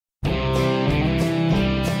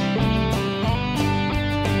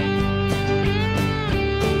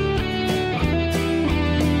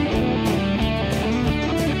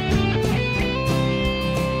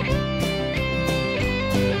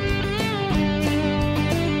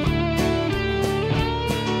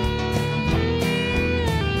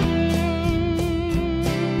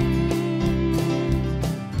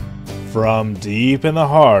From deep in the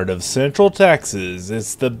heart of Central Texas,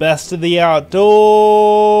 it's the Best of the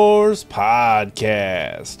Outdoors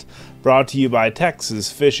podcast. Brought to you by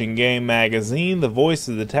Texas Fish and Game Magazine, the voice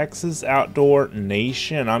of the Texas outdoor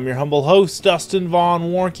nation. I'm your humble host, Dustin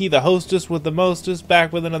Von Warnke, the hostess with the mostest,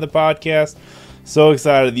 back with another podcast. So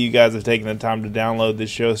excited that you guys have taken the time to download this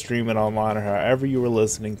show, stream it online, or however you were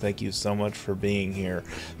listening. Thank you so much for being here.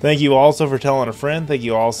 Thank you also for telling a friend. Thank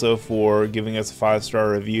you also for giving us a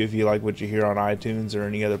 5-star review if you like what you hear on iTunes or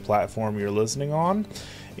any other platform you're listening on.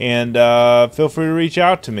 And feel free to reach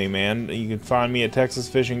out to me, man. You can find me at Texas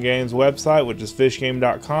Fish and Game's website, which is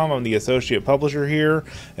fishgame.com. I'm the associate publisher here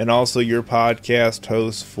and also your podcast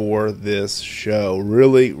host for this show.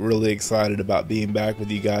 Really excited about being back with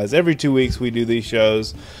you guys. Every 2 weeks we do these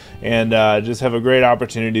shows and just have a great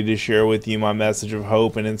opportunity to share with you my message of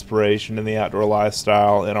hope and inspiration in the outdoor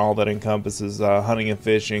lifestyle and all that encompasses hunting and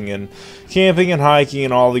fishing and camping and hiking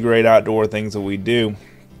and all the great outdoor things that we do.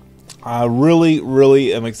 I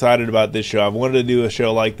really am excited about this show. I've wanted to do a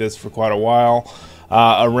show like this for quite a while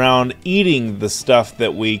around eating the stuff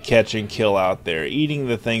that we catch and kill out there, eating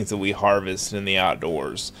the things that we harvest in the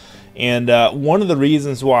outdoors. And one of the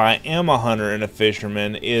reasons why I am a hunter and a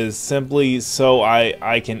fisherman is simply so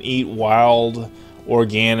I can eat wild,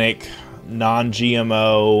 organic,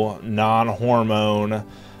 non-GMO, non-hormone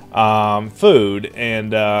food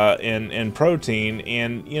and protein.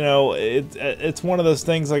 And you know, it's one of those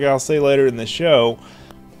things, like I'll say later in the show,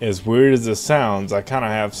 as weird as this sounds, I kind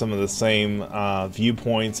of have some of the same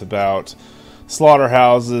viewpoints about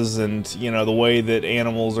slaughterhouses and, you know, the way that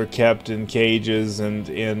animals are kept in cages and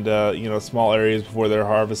you know, small areas before they're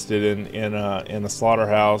harvested in a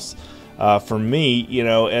slaughterhouse. For me, you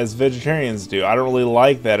know, as vegetarians do, I don't really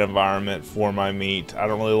like that environment for my meat. I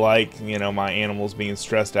don't really like, you know, my animals being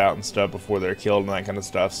stressed out and stuff before they're killed and that kind of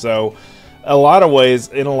stuff. So, in a lot of ways,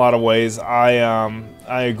 I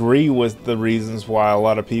agree with the reasons why a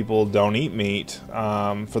lot of people don't eat meat.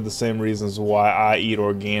 For the same reasons why I eat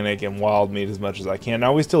organic and wild meat as much as I can.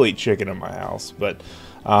 Now, we still eat chicken in my house, but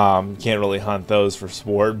can't really hunt those for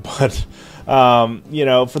sport. But you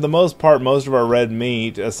know, for the most part, most of our red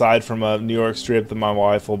meat, aside from a New York strip that my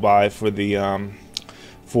wife will buy for the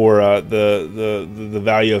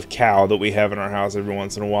value of cow that we have in our house every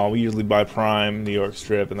once in a while, we usually buy prime New York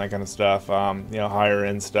strip and that kind of stuff. You know, higher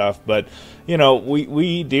end stuff. But you know, we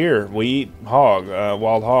eat deer, we eat hog,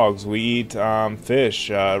 wild hogs, we eat fish,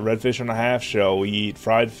 redfish on a half shell, we eat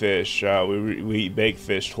fried fish, we eat baked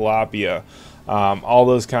fish, tilapia. All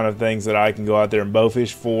those kind of things that I can go out there and bow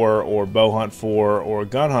fish for, or bow hunt for, or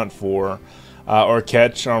gun hunt for, or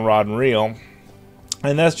catch on rod and reel.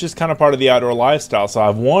 And that's just kind of part of the outdoor lifestyle. So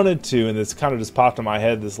I've wanted to, and this kind of just popped in my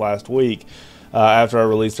head this last week, after I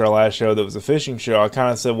released our last show that was a fishing show. I kind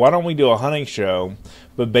of said, why don't we do a hunting show,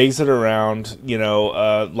 but base it around, you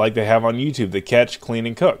know, like they have on YouTube, the catch, clean,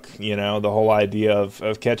 and cook. You know, the whole idea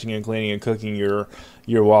of catching and cleaning and cooking your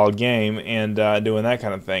wild game and doing that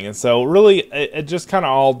kind of thing. And so really it just kind of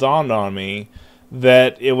all dawned on me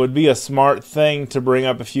that it would be a smart thing to bring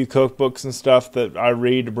up a few cookbooks and stuff that I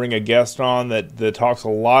read, to bring a guest on that talks a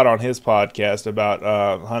lot on his podcast about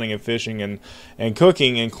hunting and fishing and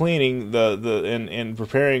cooking and cleaning and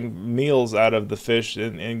preparing meals out of the fish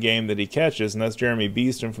and game that he catches. And that's Jeremy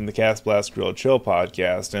Beaston from the Cast Blast Grill Chill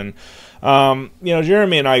podcast. And you know,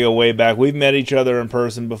 Jeremy and I go way back. We've met each other in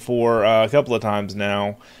person before a couple of times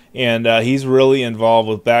now. And he's really involved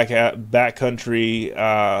with backcountry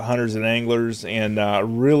hunters and anglers, and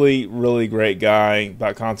really great guy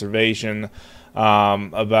about conservation,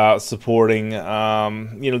 about supporting you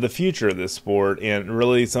know, the future of this sport, and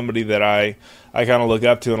really somebody that I kind of look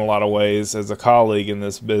up to in a lot of ways as a colleague in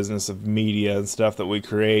this business of media and stuff that we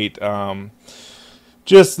create.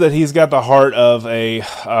 Just that he's got the heart of a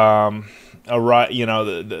right, you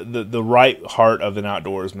know, the right heart of an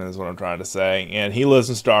outdoorsman is what I'm trying to say. And he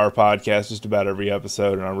listens to our podcast just about every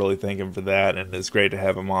episode, and I really thank him for that, and it's great to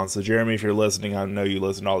have him on. So Jeremy, if you're listening, I know you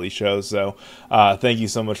listen to all these shows, so thank you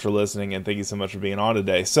so much for listening, and thank you so much for being on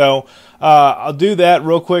today. So I'll do that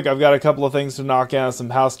real quick. I've got a couple of things to knock out, some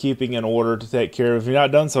housekeeping in order to take care of. If you're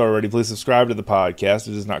not done so already, please subscribe to the podcast.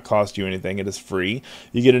 It does not cost you anything. It is free.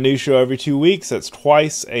 You get a new show every 2 weeks. That's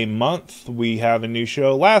twice a month. We have a new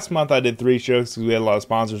show. Last month I did 3 shows because we had a lot of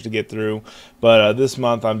sponsors to get through, but this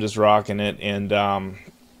month I'm just rocking it, and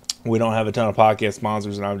we don't have a ton of podcast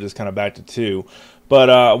sponsors, and I'm just kind of back to 2. But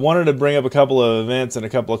I wanted to bring up a couple of events and a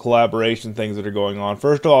couple of collaboration things that are going on.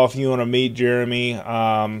 First of all, if you want to meet Jeremy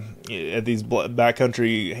at these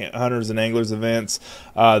backcountry hunters and anglers events,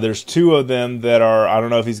 there's 2 of them that are, I don't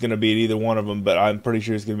know if he's going to be at either one of them, but I'm pretty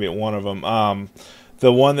sure he's going to be at one of them.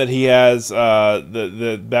 The one that he has,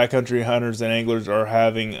 the Backcountry Hunters and Anglers are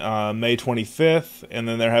having May 25th, and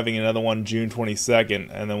then they're having another one June 22nd,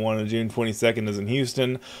 and then one on June 22nd is in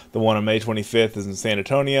Houston. The one on May 25th is in San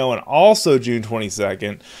Antonio, and also June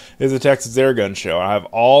 22nd is the Texas Air Gun Show. I have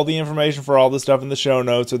all the information for all the stuff in the show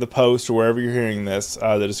notes or the post or wherever you're hearing this,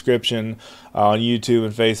 the description on YouTube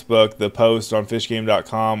and Facebook, the post on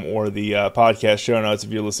fishgame.com, or the podcast show notes if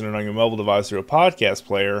you're listening on your mobile device through a podcast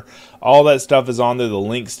player. All that stuff is on there. The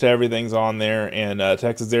links to everything's on there. And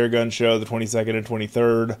Texas Air Gun Show, the 22nd and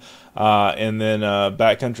 23rd. And then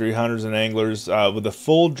Backcountry Hunters and Anglers with a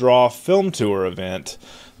full draw film tour event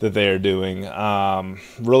that they are doing.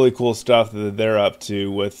 Really cool stuff that they're up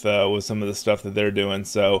to with some of the stuff that they're doing.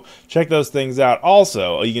 So check those things out.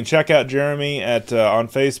 Also, you can check out Jeremy at on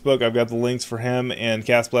Facebook. I've got the links for him and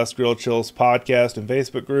Cast Blast Grill Chills podcast and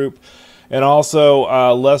Facebook group. And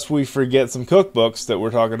also, lest we forget some cookbooks that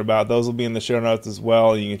we're talking about, those will be in the show notes as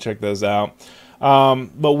well. You can check those out.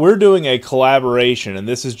 But we're doing a collaboration, and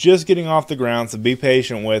this is just getting off the ground, so be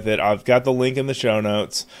patient with it. I've got the link in the show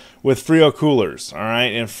notes with Frio Coolers, all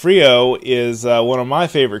right? And Frio is one of my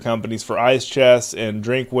favorite companies for ice chests and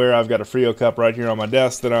drinkware. I've got a Frio cup right here on my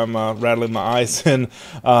desk that I'm rattling my ice in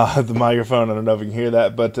the microphone. I don't know if you can hear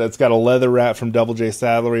that, but it's got a leather wrap from Double J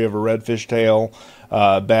Saddlery of a redfish tail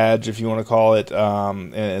badge, if you want to call it,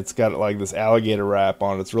 and it's got like this alligator wrap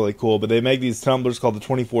on it. It's really cool. But they make these tumblers called the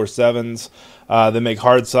 24/7s. They make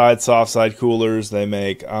hard side, soft side coolers. They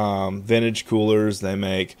make vintage coolers. They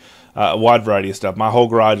make a wide variety of stuff. My whole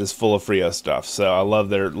garage is full of Frio stuff, so I love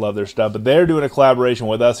their stuff. But they're doing a collaboration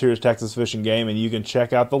with us here at Texas Fish and Game, and you can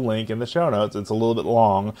check out the link in the show notes. It's a little bit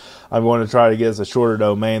long. I'm going to try to get us a shorter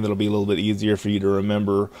domain that'll be a little bit easier for you to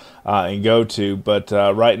remember and go to. But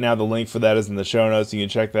right now, the link for that is in the show notes. You can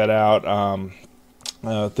check that out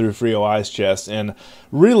through Frio Ice Chest, and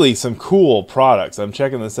really some cool products. I'm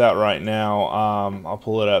checking this out right now. I'll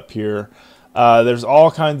pull it up here. There's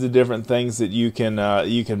all kinds of different things that you can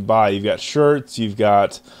buy. You've got shirts, you've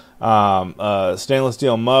got stainless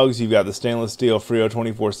steel mugs, you've got the stainless steel Frio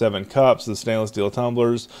 24/7 cups, the stainless steel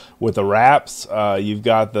tumblers with the wraps. You've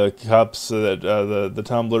got the cups, the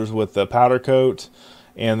tumblers with the powder coat.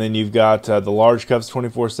 And then you've got the large cups,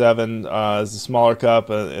 24/7 is the smaller cup,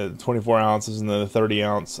 24 ounces, and then the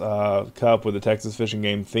 30-ounce cup with the Texas Fish and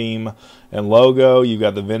Game theme and logo. You've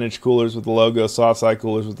got the vintage coolers with the logo, soft side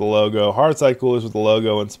coolers with the logo, hard side coolers with the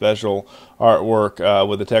logo, and special artwork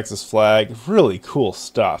with the Texas flag. Really cool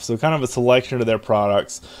stuff. So kind of a selection of their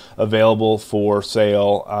products available for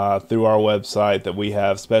sale through our website that we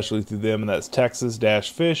have specially through them, and that's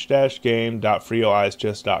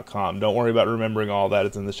texas-fish-game.frioicechest.com. Don't worry about remembering all that.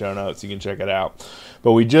 It's in the show notes. You can check it out.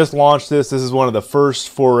 But we just launched this. This is one of the first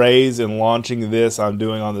forays in launching this I'm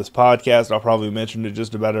doing on this podcast. I'll probably mention it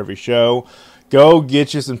just about every show. Go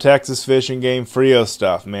get you some Texas Fish and Game Frio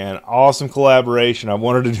stuff, man. Awesome collaboration. I've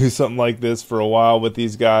wanted to do something like this for a while with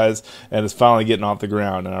these guys, and it's finally getting off the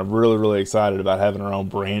ground. And I'm really, really excited about having our own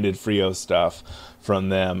branded Frio stuff from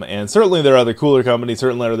them. And certainly there are other cooler companies,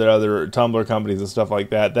 certainly there are other tumbler companies and stuff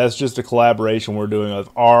like that. That's just a collaboration we're doing with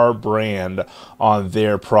our brand on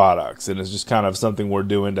their products, and it's just kind of something we're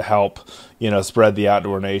doing to help, spread the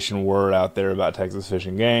Outdoor Nation word out there about Texas Fish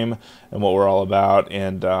and Game and what we're all about,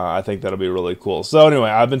 and I think that'll be really cool. So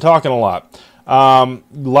anyway, I've been talking a lot.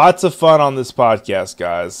 Lots of fun on this podcast,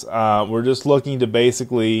 guys. We're just looking to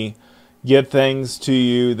basically get things to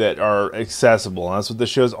you that are accessible. And that's what the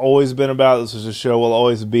show's always been about. This is what the show will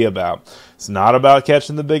always be about. It's not about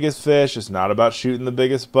catching the biggest fish. It's not about shooting the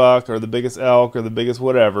biggest buck or the biggest elk or the biggest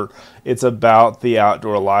whatever. It's about the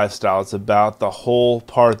outdoor lifestyle. It's about the whole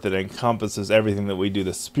part that encompasses everything that we do,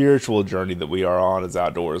 the spiritual journey that we are on as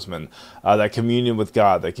outdoorsmen, that communion with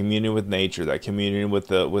God, that communion with nature, that communion with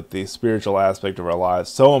the spiritual aspect of our lives.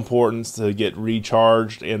 So important to get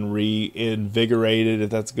recharged and reinvigorated, if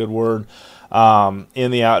that's a good word,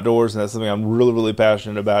 in the outdoors, and that's something I'm really, really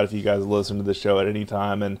passionate about. If you guys listen to the show at any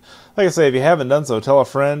time, and like I say, if you haven't done so, tell a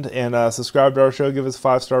friend and subscribe to our show. Give us a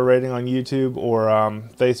 5-star rating on YouTube or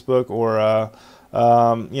Facebook or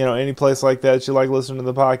any place like that you like listening to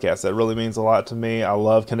the podcast. That really means a lot to me. I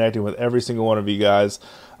love connecting with every single one of you guys.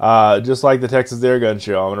 Just like the Texas Air Gun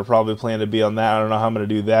Show, I'm going to probably plan to be on that. I don't know how I'm going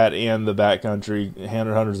to do that and the Backcountry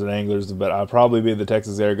Hunters and Anglers, but I'll probably be at the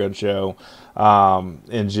Texas Air Gun Show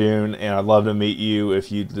in June, and I'd love to meet you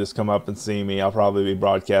if you just come up and see me. I'll probably be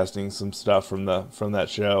broadcasting some stuff from that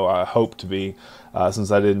show. I hope to be,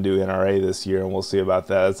 since I didn't do NRA this year, and we'll see about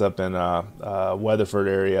that. It's up in Weatherford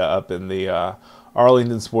area, up in the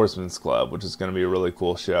Arlington Sportsman's Club, which is going to be a really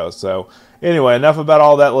cool show. So anyway, enough about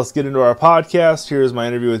all that. Let's get into our podcast. Here's my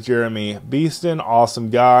interview with Jeremy Beaston. Awesome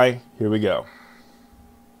guy. Here we go.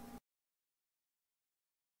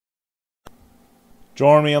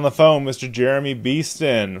 Join me on the phone, Mr. Jeremy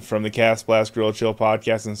Beaston from the Cast Blast Grill Chill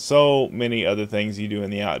podcast and so many other things you do in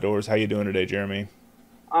the outdoors. How you doing today, Jeremy?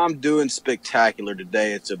 I'm doing spectacular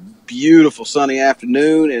today. It's a beautiful sunny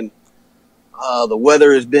afternoon, and the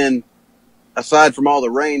weather has been, aside from all the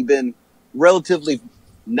rain, been relatively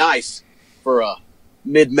nice for a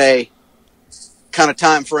mid-May kind of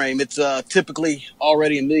time frame. It's typically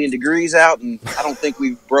already a million degrees out, and I don't think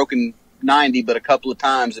we've broken 90 but a couple of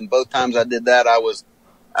times, and both times I did that I was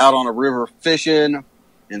out on a river fishing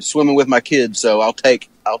and swimming with my kids. So I'll take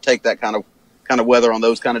that kind of weather on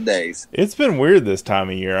those kind of days. It's been weird this time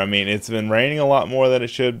of year. I mean, it's been raining a lot more than it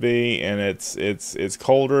should be, and it's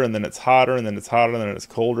colder, and then it's hotter, and then it's hotter, and then it's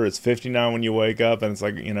colder. It's 59 when you wake up, and it's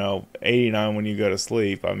like 89 when you go to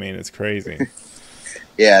sleep. I mean, it's crazy.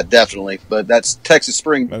 Yeah, definitely. But that's Texas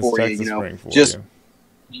spring for you. Spring for just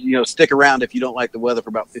stick around if you don't like the weather for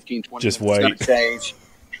about 15, 20 just minutes. Wait. It's going to change.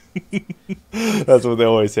 That's what they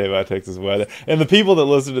always say about Texas weather. And the people that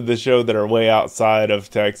listen to the show that are way outside of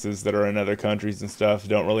Texas, that are in other countries and stuff,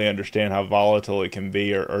 don't really understand how volatile it can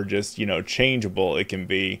be, or just, changeable it can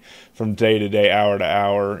be from day to day, hour to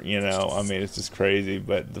hour. I mean, it's just crazy.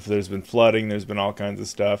 But there's been flooding, there's been all kinds of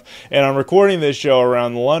stuff. And I'm recording this show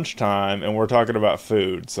around lunchtime, and we're talking about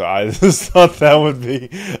food. So I just thought that would be...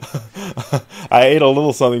 I ate a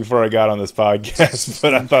little something before I got on this podcast,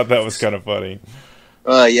 but I thought that was kind of funny.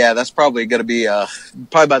 Yeah, that's probably going to be,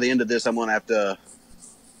 probably by the end of this, I'm going to have to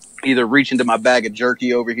either reach into my bag of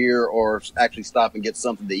jerky over here or actually stop and get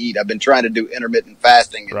something to eat. I've been trying to do intermittent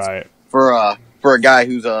fasting. Right. For a guy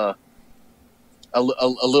who's a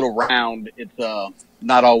little round, it's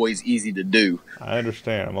not always easy to do. I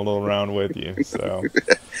understand. I'm a little round with you, so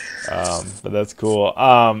but that's cool.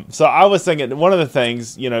 So I was thinking, one of the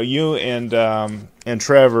things, you and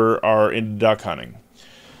Trevor are into duck hunting.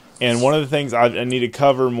 And one of the things I need to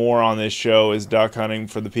cover more on this show is duck hunting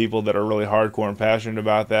for the people that are really hardcore and passionate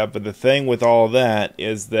about that. But the thing with all of that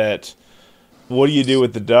is that, what do you do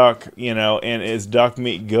with the duck, and is duck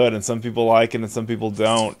meat good? And some people like it and some people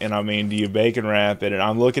don't. And I mean, do you bacon wrap it? And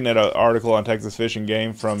I'm looking at an article on Texas Fish and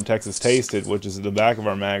Game from Texas Tasted, which is at the back of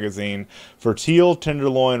our magazine, for teal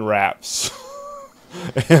tenderloin wraps.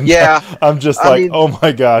 And yeah. I'm just oh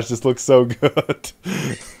my gosh, this looks so good.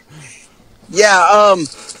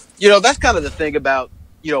 Yeah, that's kind of the thing about,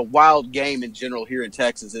 wild game in general here in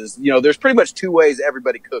Texas is, there's pretty much two ways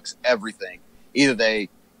everybody cooks everything. Either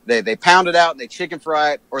they pound it out and they chicken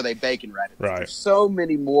fry it, or they bacon wrap it. Right. There's so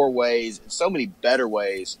many more ways and so many better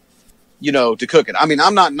ways, to cook it. I mean,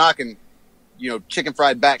 I'm not knocking, chicken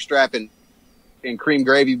fried backstrap and cream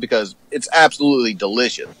gravy, because it's absolutely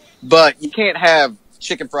delicious. But you can't have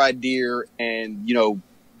chicken fried deer and,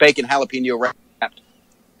 bacon jalapeno wrapped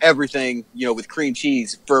everything, with cream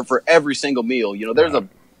cheese for every single meal. There's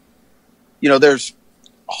there's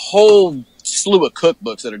a whole slew of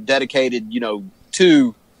cookbooks that are dedicated,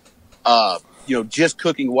 to, just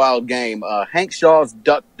cooking wild game. Hank Shaw's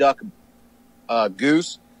Duck,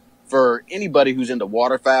 Goose, for anybody who's into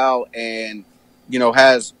waterfowl and,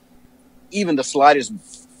 has even the slightest,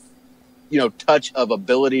 touch of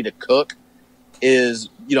ability to cook, is,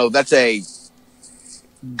 that's a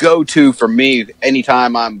go-to for me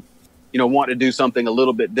anytime I'm, wanting to do something a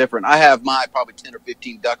little bit different. I have my probably 10 or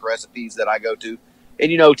 15 duck recipes that I go to.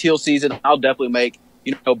 And, teal season, I'll definitely make,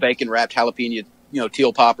 bacon wrapped jalapeno,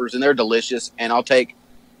 teal poppers, and they're delicious. And I'll take,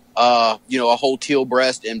 a whole teal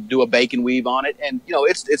breast and do a bacon weave on it. And,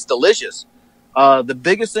 it's delicious. The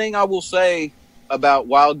biggest thing I will say about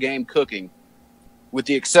wild game cooking, with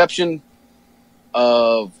the exception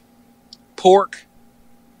of pork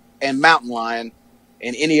and mountain lion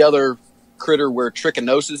and any other critter where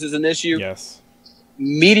trichinosis is an issue, yes,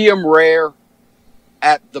 medium rare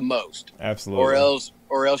at the most. Absolutely.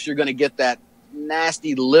 Or else you're going to get that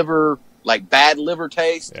nasty liver, like bad liver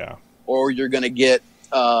taste. Yeah. Or you're going to get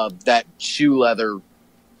that shoe leather,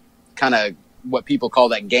 kind of what people call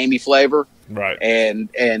that gamey flavor. Right.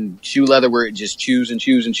 And shoe leather where it just chews and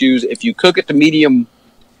chews and chews. If you cook it to medium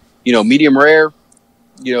rare,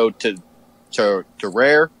 to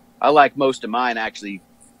rare, I like most of mine actually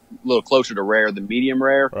a little closer to rare than medium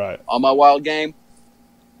rare, right, on my wild game.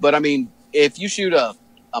 But I mean, if you shoot a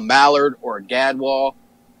mallard or a gadwall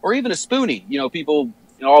or even a spoonie, people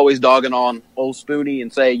are always dogging on old spoonie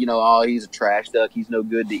and say, oh, he's a trash duck, he's no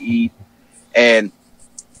good to eat. And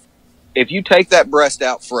if you take that breast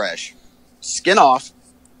out fresh, skin off,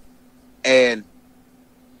 and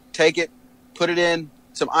take it, put it in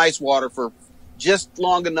some ice water for just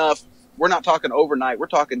long enough. We're not talking overnight. We're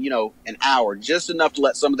talking, an hour, just enough to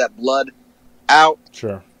let some of that blood out.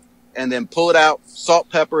 Sure. And then pull it out, salt,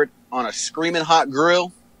 pepper it on a screaming hot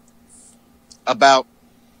grill. about,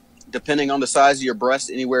 depending on the size of your breast,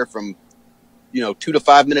 anywhere from 2 to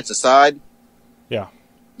 5 minutes aside. Yeah.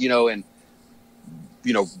 And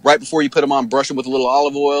right before you put them on, brush them with a little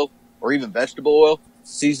olive oil or even vegetable oil.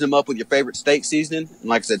 Season them up with your favorite steak seasoning, and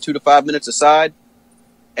like I said, 2 to 5 minutes aside,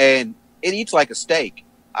 and it eats like a steak.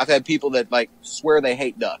 I've had people that like swear they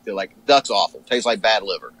hate duck. They're like, duck's awful, tastes like bad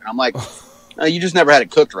liver, and I'm like, no, you just never had it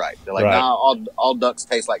cooked right. They're like, right. nah, all ducks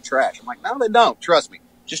taste like trash. I'm like, no, they don't. Trust me,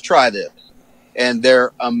 just try this, and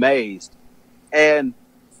they're amazed. And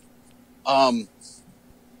another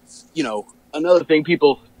thing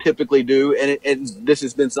people typically do, and this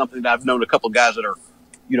has been something that I've known a couple of guys that are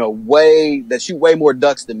that shoot way more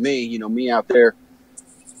ducks than me. Me out there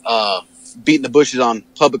beating the bushes on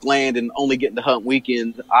public land and only getting to hunt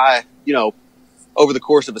weekends. Over the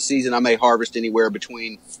course of a season, I may harvest anywhere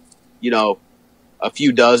between, a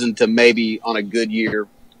few dozen to maybe on a good year,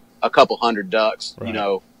 a couple hundred ducks. Right.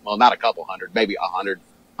 Well, not a couple hundred, maybe 100,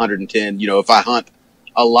 110. If I hunt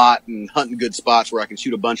a lot and hunt in good spots where I can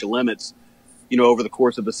shoot a bunch of limits, over the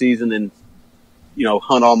course of a season and,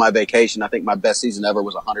 hunt all my vacation. I think my best season ever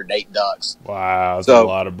was 108 ducks. Wow. That's a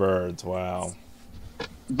lot of birds. Wow.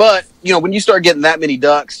 But, when you start getting that many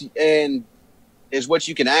ducks, and is what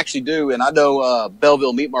you can actually do, and I know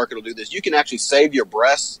Belleville Meat Market will do this, you can actually save your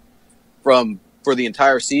breasts for the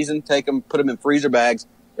entire season, take them, put them in freezer bags,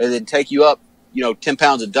 and then take you up, 10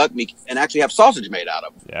 pounds of duck meat and actually have sausage made out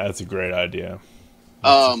of them. Yeah, that's a great idea.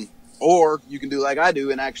 Or you can do like I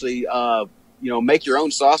do and actually, make your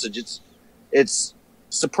own sausage. It's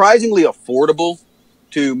surprisingly affordable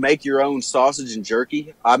to make your own sausage and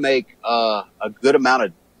jerky. I make a good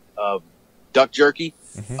amount of duck jerky.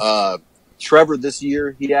 Mm-hmm. Trevor this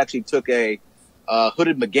year, he actually took a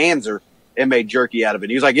hooded merganser and made jerky out of it.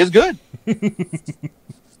 He was like, it's good.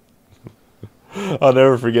 I'll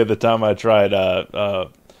never forget the time I tried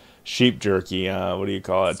sheep jerky, what do you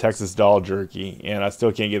call it, Texas doll jerky, and I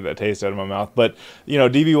still can't get that taste out of my mouth. But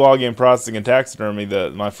DB Wild Game Processing and Taxidermy,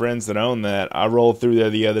 my friends that own that, I rolled through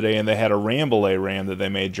there the other day and they had a Rambouillet ram that they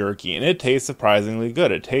made jerky, and it tastes surprisingly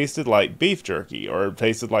good. It tasted like beef jerky, or it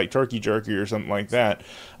tasted like turkey jerky or something like that,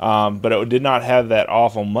 but it did not have that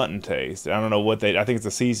awful mutton taste. I don't know what I think it's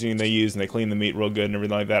a seasoning they use, and they clean the meat real good and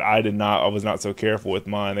everything like that. I was not so careful with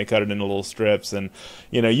mine. They cut it into little strips, and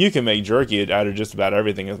you can make jerky out of just about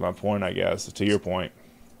everything, is my point, I guess, to your point.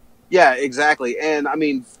 Yeah, exactly. And I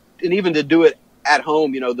mean, and even to do it at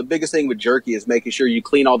home, the biggest thing with jerky is making sure you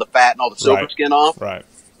clean all the fat and all the silver skin off. Right.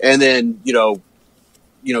 And then,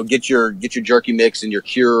 get your jerky mix and your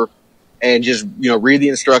cure and just, read the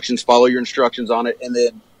instructions, follow your instructions on it. And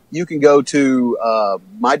then you can go to,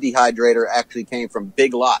 my dehydrator actually came from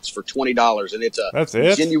Big Lots for $20, and That's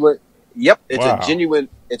it? Genuine. Yep. It's Wow. a genuine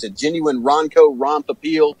Ronco Ron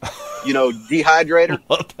Papil, dehydrator.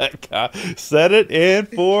 Love that guy. Set it and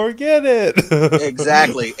forget it.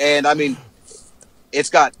 Exactly. And I mean, it's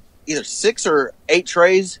got either 6 or 8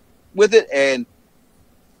 trays with it. And,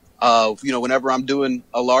 whenever I'm doing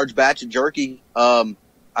a large batch of jerky, I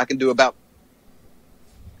can do about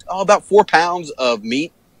 4 pounds of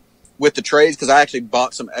meat with the trays, because I actually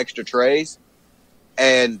bought some extra trays.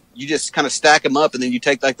 And you just kind of stack them up, and then you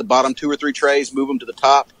take like the bottom 2 or 3 trays, move them to the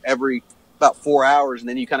top every about 4 hours, and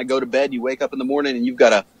then you kind of go to bed. You wake up in the morning, and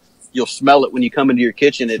you'll smell it when you come into your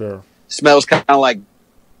kitchen. It Sure. smells kind of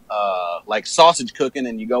like sausage cooking,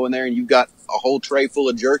 and you go in there and you've got a whole tray full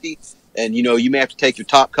of jerky, and you may have to take your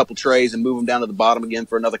top couple trays and move them down to the bottom again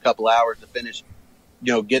for another couple hours to finish,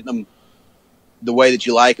 getting them the way that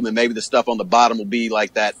you like them, and maybe the stuff on the bottom will be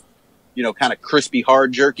like that, kind of crispy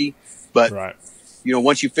hard jerky, but. Right.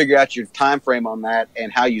 Once you figure out your time frame on that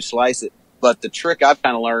and how you slice it. But the trick I've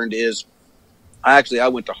kind of learned is I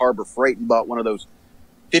went to Harbor Freight and bought one of those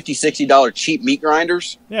 $50, $60 cheap meat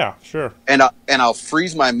grinders. Yeah, sure. And I'll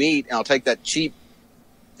freeze my meat, and I'll take that cheap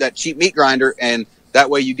meat grinder, and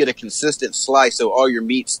that way you get a consistent slice, so all your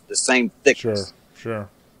meat's the same thickness. Sure.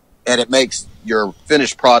 And it makes your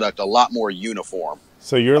finished product a lot more uniform.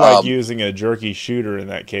 So you're like using a jerky shooter in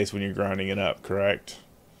that case when you're grinding it up, correct?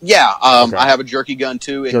 Yeah, Okay. I have a jerky gun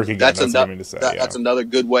too, and that's another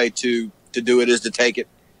good way to do it, is to take it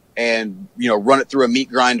and run it through a meat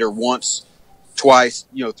grinder once, twice,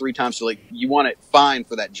 3 times. So like you want it fine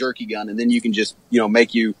for that jerky gun, and then you can just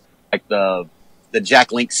make you like the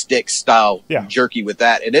Jack Link stick style jerky with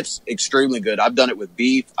that, and it's extremely good. I've done it with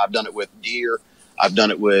beef, I've done it with deer, I've done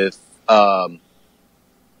it with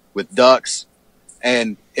ducks.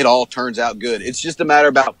 And it all turns out good. It's just a matter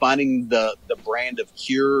about finding the brand of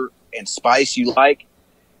cure and spice you like,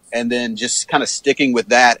 and then just kind of sticking with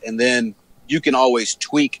that. And then you can always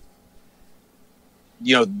tweak,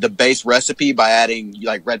 the base recipe by adding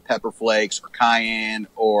like red pepper flakes or cayenne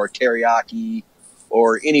or teriyaki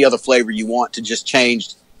or any other flavor you want to just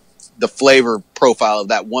change the flavor profile of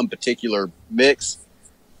that one particular mix.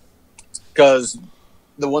 Because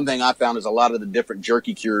the one thing I found is a lot of the different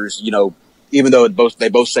jerky cures, even though they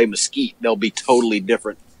both say mesquite, they'll be totally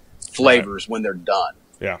different flavors when they're done.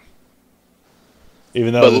 Yeah.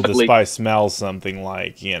 Even though the spice smells something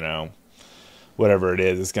like, whatever it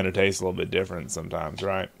is, it's going to taste a little bit different sometimes,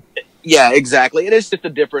 right? Yeah, exactly. It is just a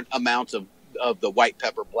different amount of the white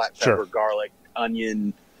pepper, black pepper, garlic,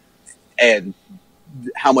 onion, and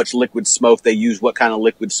how much liquid smoke they use, what kind of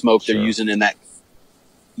liquid smoke they're using in that,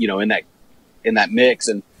 in that mix.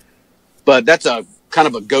 But that's a kind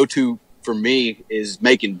of a go-to for me, is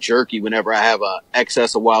making jerky whenever I have a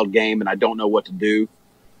excess of wild game and I don't know what to do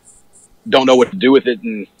with it,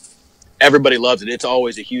 and everybody loves it. It's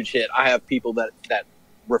always a huge hit. I have people that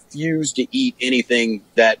refuse to eat anything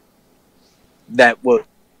that was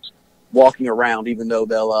walking around, even though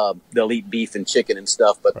they'll eat beef and chicken and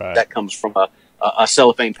stuff, but that comes from a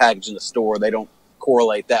cellophane package in the store. They don't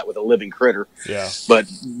correlate that with a living critter. Yeah. But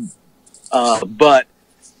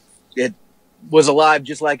it was alive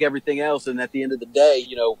just like everything else. And at the end of the day,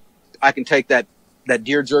 I can take that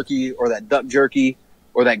deer jerky or that duck jerky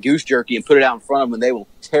or that goose jerky and put it out in front of them, and they will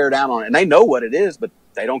tear down on it. And they know what it is, but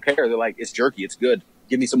they don't care. They're like, it's jerky. It's good.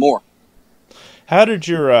 Give me some more. How did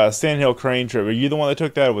your Sandhill Crane trip? Were you the one that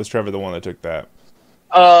took that, or was Trevor the one that took that?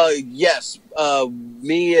 Yes.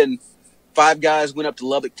 Me and 5 guys went up to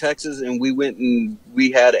Lubbock, Texas, and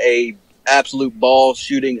we had a absolute ball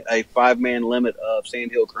shooting a 5-man limit of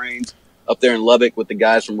Sandhill Cranes up there in Lubbock with the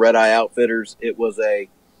guys from Red Eye Outfitters. It was a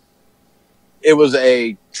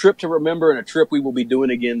trip to remember, and a trip we will be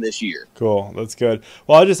doing again this year. Cool. That's good.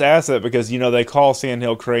 Well, I just asked that because, they call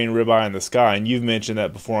Sandhill Crane Ribeye in the Sky, and you've mentioned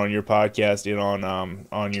that before on your podcast and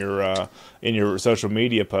on your in your social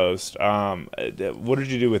media post. What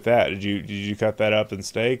did you do with that? Did you cut that up in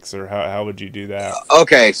steaks, or how would you do that?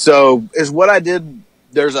 Okay, so is what I did.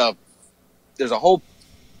 There's a whole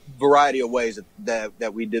variety of ways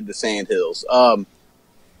that we did the Sandhills.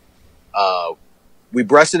 We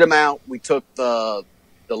breasted them out. We took the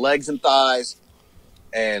legs and thighs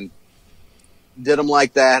and did them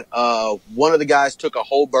like that. One of the guys took a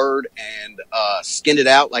whole bird and skinned it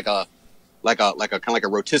out like a kind of like a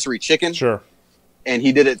rotisserie chicken. Sure. And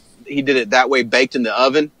he did it that way, baked in the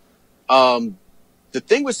oven. The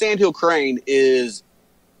thing with Sandhill Crane is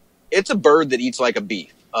it's a bird that eats like a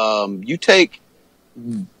beef. You take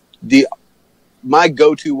my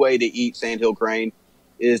go-to way to eat Sandhill Crane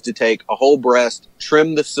is to take a whole breast,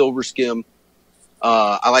 trim the silver skim.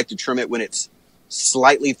 I like to trim it when it's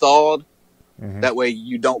slightly thawed. Mm-hmm. That way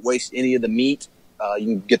you don't waste any of the meat. You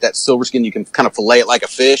can get that silver skin. You can kind of fillet it like a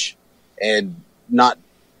fish and not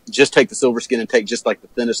just take the silver skin and take just like the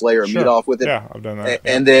thinnest layer of meat off with it. Yeah, I've done that.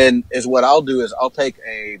 And then what I'll do is I'll take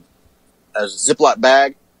a Ziploc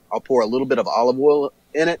bag. I'll pour a little bit of olive oil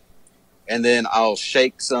in it, and then I'll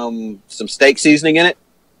shake some steak seasoning in it,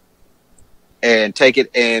 and take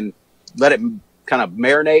it and let it kind of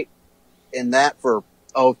marinate in that for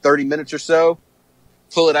 30 minutes or so.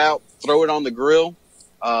 Pull it out, throw it on the grill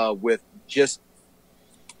with just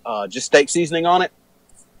steak seasoning on it,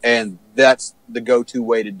 and that's the go-to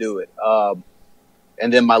way to do it.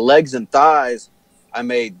 And then my legs and thighs, I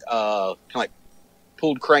made kind of like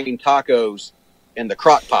pulled crane tacos in the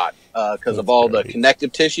crock pot because of all the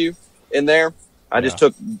connective tissue in there. I just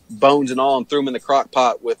took bones and all and threw them in the crock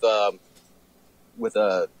pot with a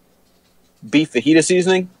beef fajita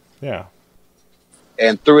seasoning. Yeah.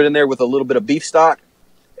 And threw it in there with a little bit of beef stock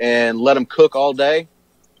and let them cook all day.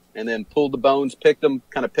 And then pulled the bones, picked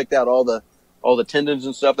out all the tendons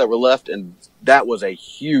and stuff that were left. And that was a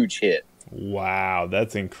huge hit. Wow,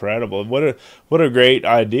 that's incredible! What a great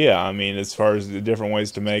idea! I mean, as far as the different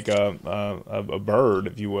ways to make a bird,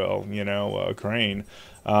 if you will, a crane.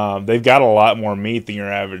 They've got a lot more meat than your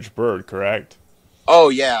average bird, correct? Oh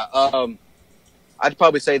yeah. I'd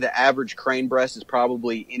probably say the average crane breast is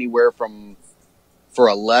probably anywhere from, for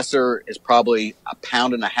a lesser, is probably 1.5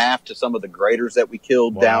 pounds to some of the graders that we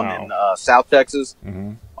killed down in South Texas.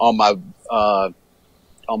 Mm-hmm. on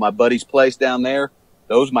my buddy's place down there.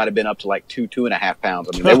 Those might have been up to like 2.5 pounds.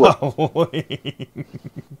 I mean, they were.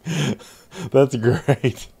 That's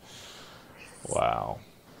great. Wow.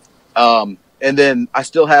 And then I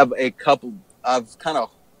still have a couple. I've kind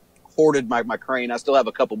of hoarded my crane. I still have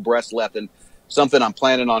a couple breasts left, and something I'm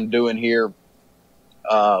planning on doing here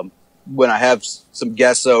when I have some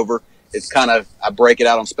guests over. It's kind of, I break it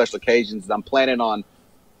out on special occasions. I'm planning on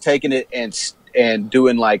taking it and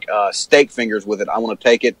doing like steak fingers with it. I want to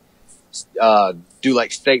take it do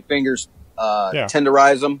like steak fingers, Yeah.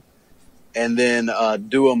 tenderize them, and then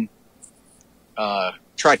do them.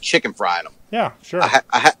 Try chicken frying them. Yeah, sure.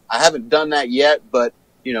 I haven't done that yet, but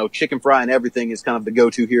you know, chicken frying everything is kind of the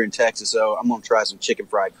go-to here in Texas. So I'm gonna try some chicken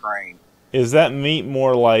fried crane. Is that meat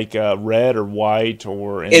more like red or white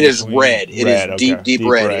or? It is red. It is okay. deep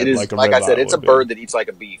red. It is like I said. It's a bird that eats like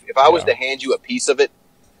a beef. If I was to hand you a piece of it,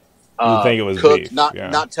 you'd think it was cooked, beef.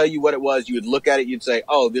 not tell you what it was. You would look at it. You'd say,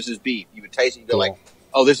 "Oh, this is beef." You would taste it. You'd go like,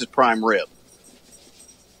 "Oh, this is prime rib."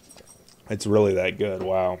 It's really that good.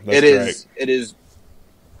 Wow, that's it great. is. It is.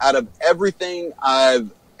 Out of everything I've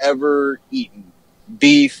ever eaten,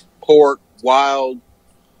 beef, pork, wild,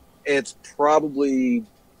 it's probably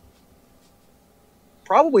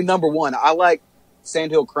number one. I like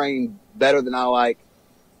sandhill crane better than I like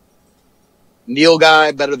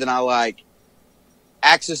nilgai, better than I like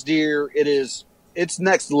axis deer. It's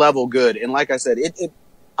next level good. And like I said,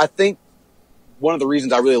 I think one of the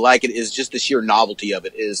reasons I really like it is just the sheer novelty of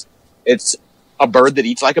it. It's a bird that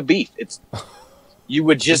eats like a beef. You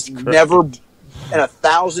would just never in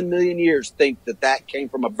 1,000 million years think that came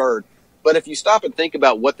from a bird. But if you stop and think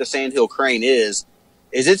about what the sandhill crane is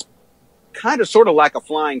it's kind of sort of like a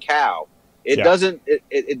flying cow. It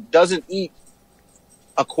doesn't eat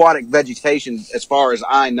aquatic vegetation as far as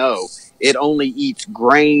I know. It only eats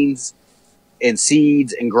grains and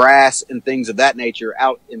seeds and grass and things of that nature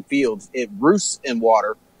out in fields. It roosts in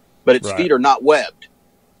water, but its feet are not webbed.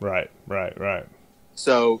 Right.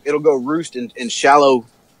 So it'll go roost in shallow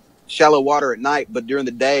water at night, but during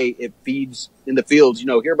the day it feeds in the fields. You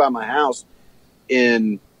know, here by my house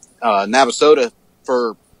in Navasota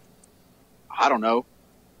for, I don't know,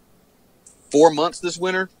 4 months this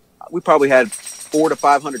winter, we probably had 400 to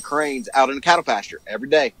 500 cranes out in a cattle pasture every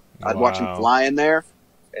day. I'd watch them fly in there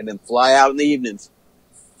and then fly out in the evenings.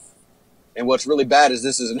 And what's really bad is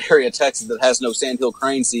this is an area of Texas that has no sandhill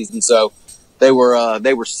crane season, so they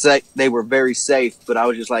were safe. They were very safe, but I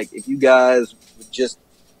was just like, if you guys would just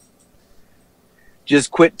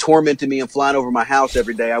quit tormenting me and flying over my house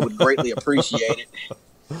every day, I would greatly appreciate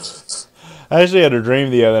it. I actually had a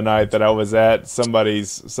dream the other night that I was at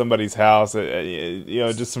somebody's house, you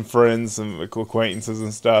know, just some friends, some acquaintances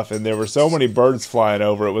and stuff, and there were so many birds flying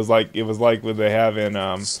over. It was like what they have in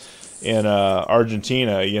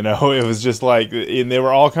Argentina, you know. It was just like, and there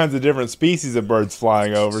were all kinds of different species of birds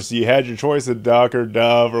flying over, so you had your choice of duck or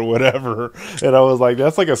dove or whatever, and I was like,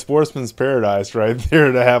 that's like a sportsman's paradise right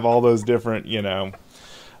there to have all those different, you know,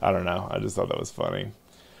 I don't know, I just thought that was funny.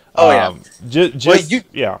 Oh yeah. Go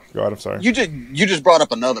ahead, I'm sorry. You just brought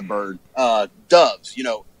up another bird, doves. You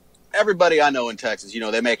know, everybody I know in Texas, you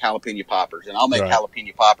know, they make jalapeno poppers, and I'll make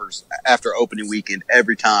jalapeno poppers after opening weekend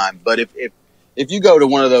every time. But if you go to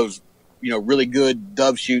one of those, you know, really good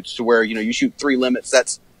dove shoots to where, you know, you shoot 3 limits,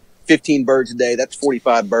 that's 15 birds a day, that's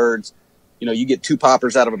 45 birds. You know, you get 2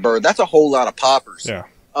 poppers out of a bird. That's a whole lot of poppers. Yeah.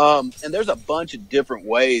 And there's a bunch of different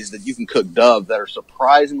ways that you can cook dove that are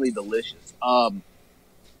surprisingly delicious. I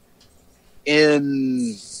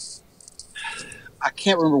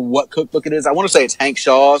can't remember what cookbook it is. I want to say it's Hank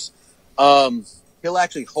Shaw's. He'll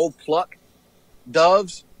actually whole pluck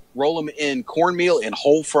doves, roll them in cornmeal and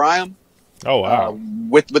whole fry them. Oh wow!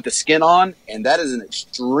 With the skin on, and that is an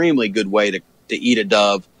extremely good way to eat a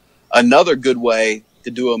dove. Another good way to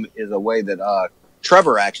do them is a way that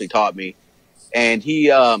Trevor actually taught me, and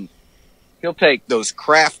he'll take those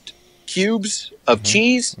Kraft cubes of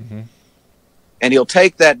cheese, and he'll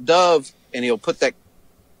take that dove and he'll put that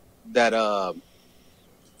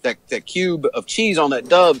cube of cheese on that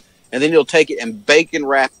dove, and then he'll take it and bacon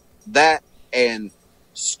wrap that and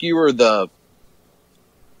skewer the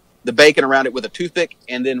bacon around it with a toothpick,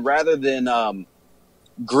 and then rather than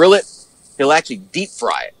grill it, he'll actually deep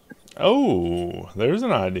fry it. Oh, there's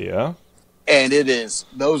an idea. And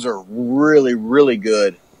those are really, really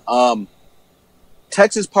good.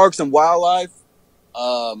 Texas Parks and Wildlife,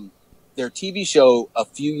 their TV show a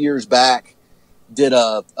few years back did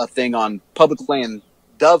a thing on public land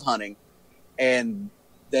dove hunting, and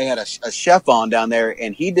they had a chef on down there,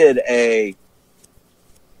 and he did a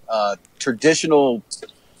traditional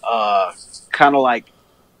kind of like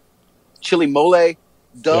chili mole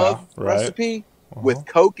dove recipe with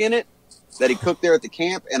Coke in it that he cooked there at the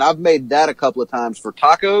camp, and I've made that a couple of times for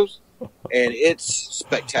tacos, and it's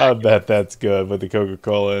spectacular. I bet that's good with the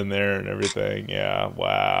Coca-Cola in there and everything. Yeah,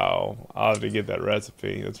 wow. I'll have to get that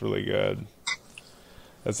recipe. That's really good.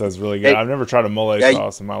 That sounds really good. I've never tried a mole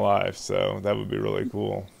sauce in my life, so that would be really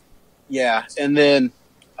cool. Yeah, and then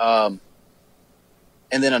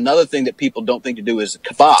another thing that people don't think to do is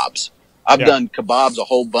kebabs. I've done kebabs a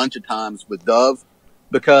whole bunch of times with dove.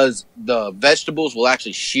 because the vegetables will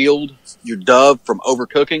actually shield your dove from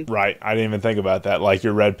overcooking. Right. I didn't even think about that. Like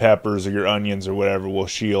your red peppers or your onions or whatever will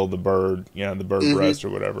shield the bird, the bird breast or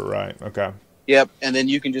whatever. Right. Okay. Yep. And then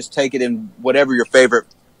you can just take it in whatever your favorite,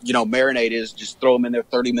 marinade is. Just throw them in there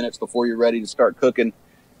 30 minutes before you're ready to start cooking,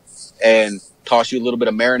 and toss you a little bit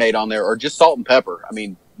of marinade on there, or just salt and pepper. I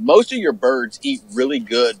mean, most of your birds eat really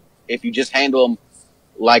good if you just handle them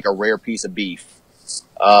like a rare piece of beef.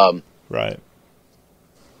 Right.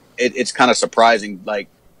 It's kind of surprising, like,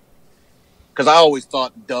 because I always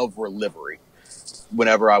thought dove were livery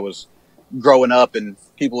whenever I was growing up, and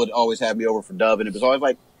people would always have me over for dove, and it was always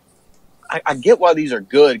like, I get why these are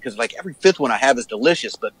good, because like every fifth one I have is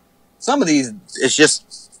delicious, but some of these,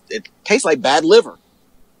 it tastes like bad liver.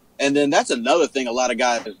 And then that's another thing a lot of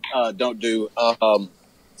guys don't do.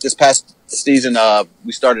 This past season,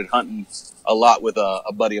 we started hunting a lot with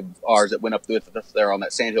a buddy of ours that went up with us there on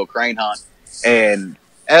that sandhill crane hunt. And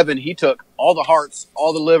Evan, he took all the hearts,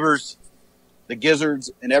 all the livers, the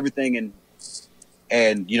gizzards, and everything.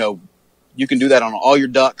 And you can do that on all your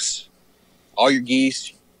ducks, all your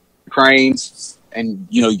geese, cranes, and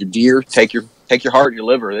your deer. Take your heart and your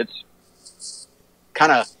liver. It's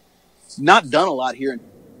kind of not done a lot here in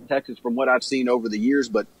Texas from what I've seen over the years,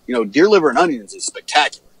 but deer liver and onions is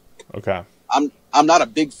spectacular. Okay. I'm not a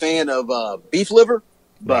big fan of beef liver,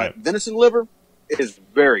 but right. Venison liver is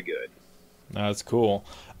very good. That's cool.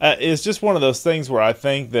 It's just one of those things where I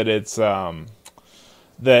think that it's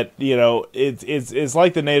it's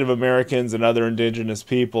like the Native Americans and other indigenous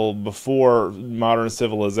people before modern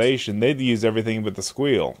civilization. They'd use everything but the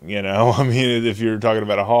squeal. I mean, if you're talking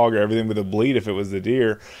about a hog, or everything but the bleat if it was the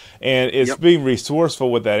deer. And it's being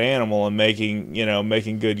resourceful with that animal and making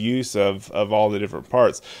good use of all the different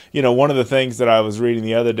parts. One of the things that I was reading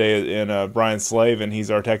the other day in Brian Slavin,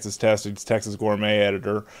 he's our Texas Gourmet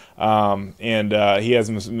editor, and he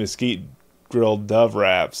has mesquite grilled dove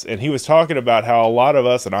wraps, and he was talking about how a lot of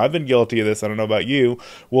us, and I've been guilty of this, I don't know about you,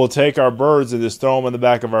 we'll take our birds and just throw them in the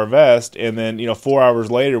back of our vest, and then 4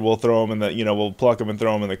 hours later we'll throw them in the we'll pluck them and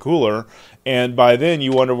throw them in the cooler, and by then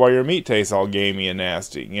you wonder why your meat tastes all gamey and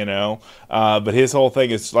nasty. But his whole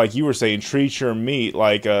thing is, like you were saying, treat your meat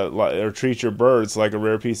or treat your birds like a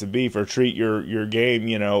rare piece of beef, or treat your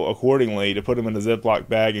game accordingly, to put them in a Ziploc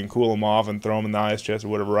bag and cool them off and throw them in the ice chest or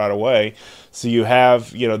whatever right away, so you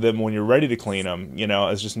have them when you're ready to clean them.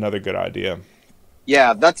 It's just another good idea.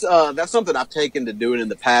 Yeah, that's something I've taken to doing in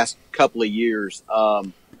the past couple of years.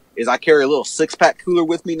 Is I carry a little 6-pack cooler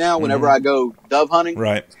with me now whenever I go dove hunting.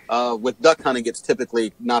 Right. With duck hunting, it's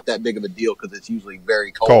typically not that big of a deal because it's usually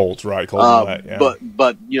very cold. Cold, right? Cold and wet. Yeah.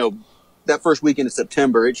 But that first weekend of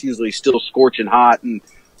September, it's usually still scorching hot, and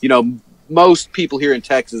most people here in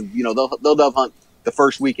Texas, they'll dove hunt the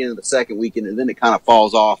first weekend and the second weekend, and then it kind of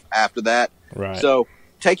falls off after that. Right. So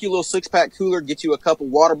take your little 6-pack cooler, get you a couple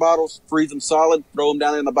water bottles, freeze them solid, throw them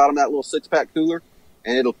down in the bottom of that little 6-pack cooler,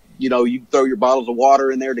 and it'll, you throw your bottles of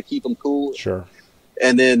water in there to keep them cool. Sure.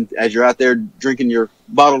 And then as you're out there drinking your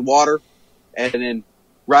bottled water, and then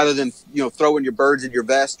rather than, throwing your birds in your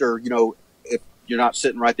vest, or, if you're not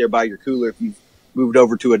sitting right there by your cooler, if you've moved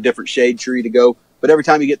over to a different shade tree to go, but every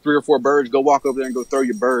time you get 3 or 4 birds, go walk over there and go throw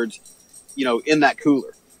your birds, in that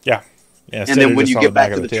cooler. Yeah. Yeah. And then when you get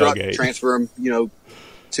back to the truck, transfer them,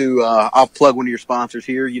 to, I'll plug one of your sponsors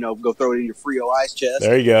here, go throw it in your Frio ice chest.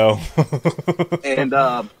 There you go. And,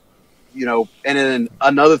 and then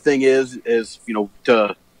another thing is,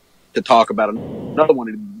 to talk about another one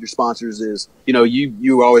of your sponsors is,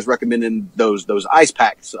 you always recommending those ice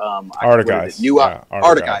packs. Arctic Ice.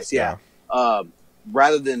 Arctic Ice. Yeah.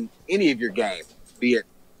 Rather than any of your game, be it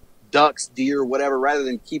ducks, deer, whatever, rather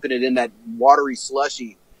than keeping it in that watery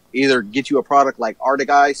slushy, either get you a product like Arctic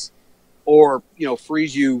Ice, or,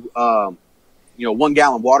 freeze you, 1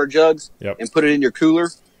 gallon water jugs and put it in your cooler,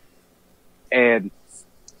 and,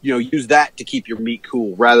 use that to keep your meat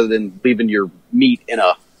cool rather than leaving your meat in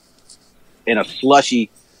a slushy,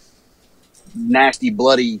 nasty,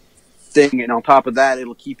 bloody thing. And on top of that,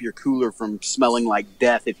 it'll keep your cooler from smelling like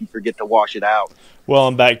death if you forget to wash it out. Well,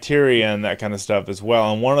 and bacteria and that kind of stuff as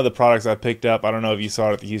well. And one of the products I picked up, I don't know if you saw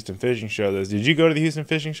it at the Houston Fishing Show. Did you go to the Houston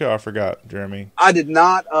Fishing Show? I forgot, Jeremy. I did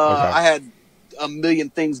not. Okay. I had a million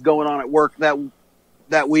things going on at work that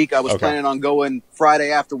that week. I was Okay. planning on going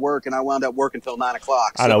Friday after work, and I wound up working till 9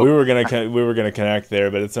 o'clock. So. I know we were gonna connect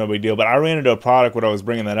there, but it's no big deal. But I ran into a product. What I was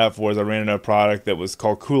bringing that up for is I ran into a product that was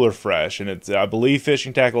called Cooler Fresh, and it's I believe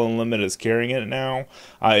Fishing Tackle Unlimited is carrying it now.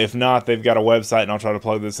 If not, they've got a website, and I'll try to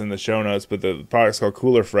plug this in the show notes. But the product's called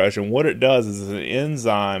Cooler Fresh, and what it does is it's an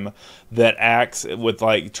enzyme that acts with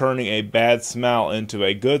like turning a bad smell into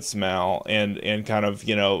a good smell, and kind of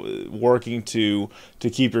working to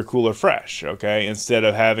keep your cooler fresh. Okay, instead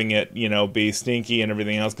of having it be stinky and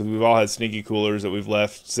everything else, because we've all had stinky coolers that we've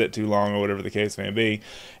left sit too long or whatever the case may be.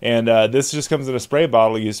 And this just comes in a spray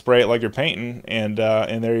bottle. You spray it like you're painting, and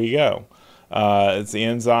there you go. It's the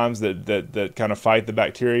enzymes that kind of fight the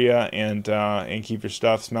bacteria and keep your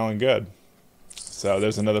stuff smelling good. So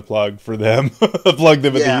there's another plug for them. Plug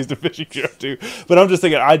them at the Houston Fishing Show too. But I'm just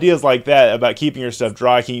thinking ideas like that about keeping your stuff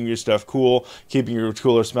dry, keeping your stuff cool, keeping your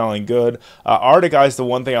cooler smelling good. Arctic Ice, the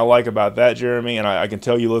one thing I like about that, Jeremy, and I can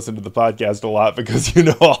tell you listen to the podcast a lot because you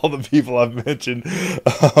know all the people I've mentioned.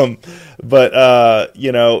 But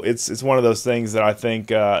it's one of those things that I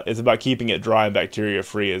think it's about keeping it dry and bacteria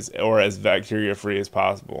free as bacteria free as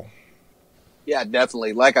possible. Yeah,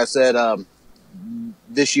 definitely. Like I said,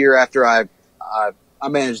 this year after I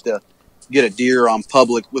managed to get a deer on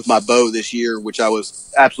public with my bow this year, which I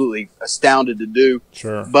was absolutely astounded to do.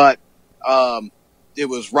 Sure. But it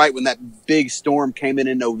was right when that big storm came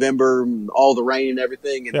in November, and all the rain and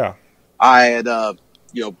everything. And I had,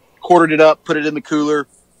 quartered it up, put it in the cooler.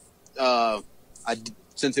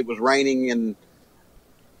 Since it was raining and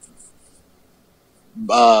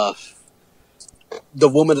the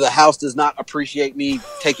woman of the house does not appreciate me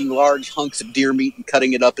taking large hunks of deer meat and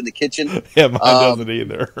cutting it up in the kitchen. Yeah, mine doesn't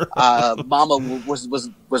either. Mama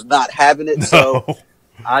was not having it, so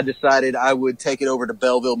I decided I would take it over to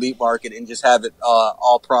Belleville Meat Market and just have it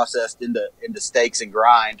all processed into steaks and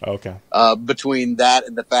grind. Okay. Between that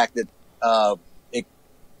and the fact that it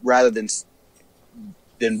rather than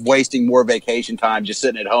wasting more vacation time just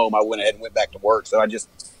sitting at home, I went ahead and went back to work. So I just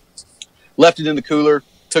left it in the cooler.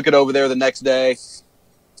 Took it over there the next day,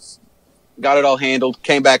 got it all handled,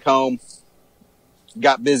 came back home,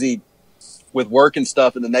 got busy with work and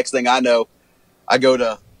stuff. And the next thing I know, I go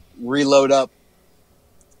to reload up,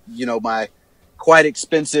 my quite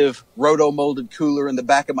expensive roto-molded cooler in the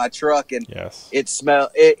back of my truck. And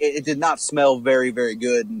it did not smell very, very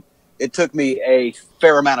good. And it took me a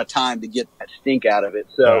fair amount of time to get that stink out of it.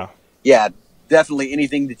 So definitely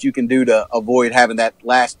anything that you can do to avoid having that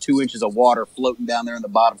last 2 inches of water floating down there in the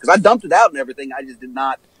bottom. Because I dumped it out and everything. I just did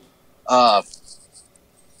not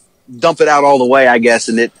dump it out all the way, I guess.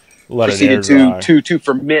 And it proceeded to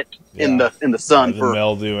ferment in the sun for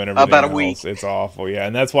mildew and everything about a else. week. It's awful,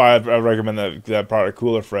 and that's why I recommend that product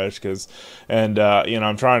Cooler Fresh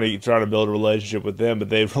I'm trying to build a relationship with them, but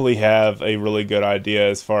they really have a really good idea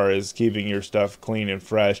as far as keeping your stuff clean and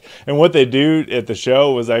fresh. And what they do at the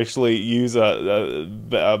show was actually use a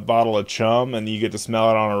bottle of chum, and you get to smell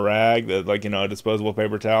it on a rag, a disposable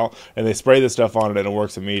paper towel, and they spray the stuff on it, and it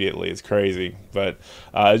works immediately. It's crazy, but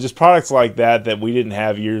just products like that we didn't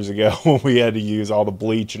have years ago when we had to use all the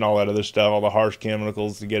bleach and all that other stuff, all the harsh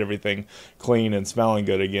chemicals to get everything clean and smelling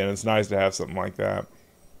good again. It's nice to have something like that.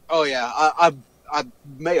 Oh yeah, I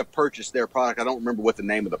may have purchased their product. I don't remember what the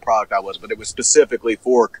name of the product was, but it was specifically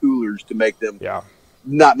for coolers to make them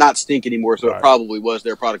not stink anymore. So it probably was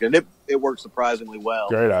their product, and it worked surprisingly well.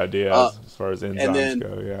 Great idea as far as enzymes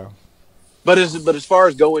go. Yeah. But as far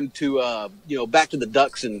as going to back to the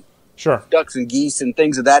ducks and geese and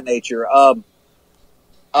things of that nature,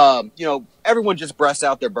 everyone just breasts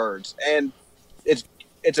out their birds, and it's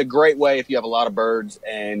a great way if you have a lot of birds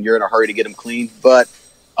and you're in a hurry to get them clean. But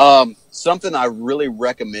something I really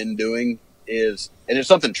recommend doing is, and it's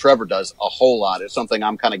something Trevor does a whole lot. It's something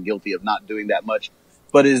I'm kind of guilty of not doing that much,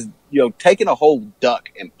 but is taking a whole duck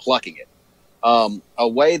and plucking it. A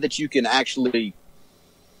way that you can actually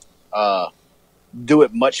do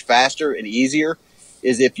it much faster and easier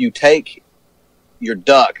is if you take your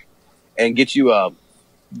duck and get you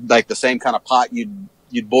like the same kind of pot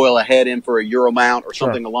you'd boil a head in for a Euro mount or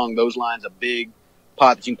something along those lines, a big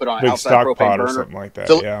pot that you can put on an outside propane burner. Or something like that.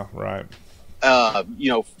 Fill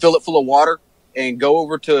it full of water and go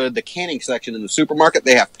over to the canning section in the supermarket.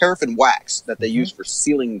 They have paraffin wax that they use for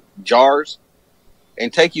sealing jars,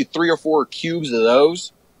 and take you 3 or 4 cubes of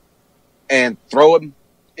those and throw them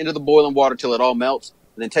into the boiling water till it all melts.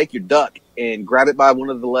 And then take your duck and grab it by one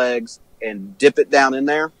of the legs and dip it down in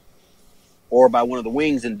there, or by one of the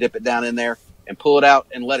wings and dip it down in there and pull it out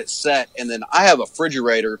and let it set. And then I have a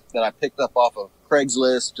refrigerator that I picked up off of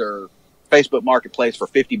Craigslist or Facebook Marketplace for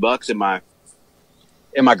 $50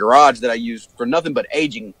 in my garage that I use for nothing but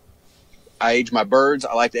aging I age my birds.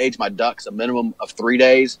 I like to age my ducks a minimum of 3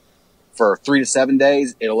 days. For 3 to 7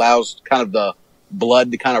 days, it allows kind of the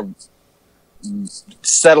blood to kind of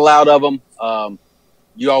settle out of them.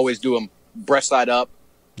 You always do them breast side up,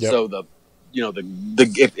 so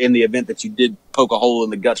if in the event that you did poke a hole in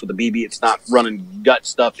the guts with a BB, it's not running gut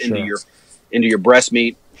stuff into your breast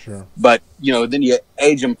meat. Sure. But then you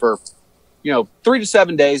age them for 3 to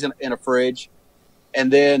 7 days in a fridge,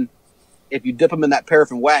 and then if you dip them in that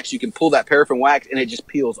paraffin wax, you can pull that paraffin wax and it just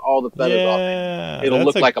peels all the feathers off. It'll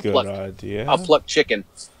look like a plucked chicken.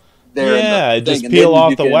 It just peel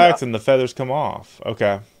off the wax and the feathers come off.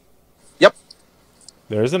 Okay. Yep.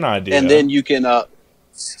 There's an idea. And then you can.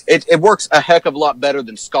 It works a heck of a lot better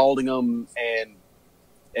than scalding them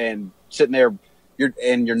and sitting there.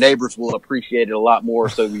 Your neighbors will appreciate it a lot more,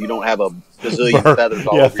 so you don't have a bazillion feathers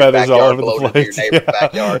all over your backyard, blowing into your neighbor's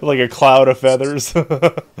backyard. Like a cloud of feathers.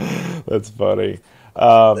 That's funny.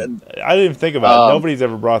 I didn't even think about it. Nobody's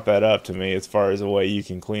ever brought that up to me as far as a way you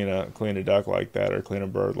can clean a duck like that or clean a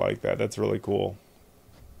bird like that. That's really cool.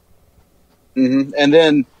 Mm-hmm. And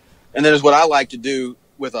then is what I like to do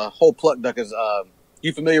with a whole pluck duck is,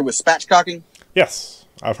 you familiar with spatchcocking? Yes.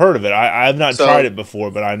 I've heard of it. I have not tried it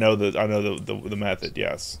before, but I know the method.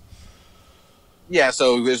 Yes. Yeah.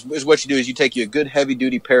 So is what you do is you take you a good heavy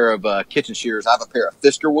duty pair of kitchen shears. I have a pair of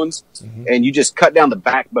Fisker ones, and you just cut down the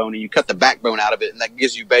backbone and you cut the backbone out of it, and that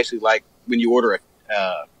gives you basically like when you order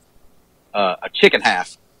a chicken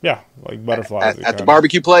half. Yeah, like butterflies at the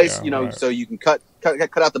barbecue place. Right. So you can cut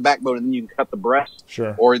out the backbone and then you can cut the breast.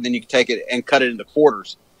 Sure. Or then you can take it and cut it into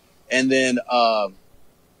quarters, and then.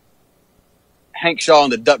 Hank Shaw in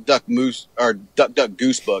the Duck Duck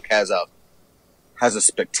Goose book has a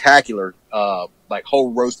spectacular like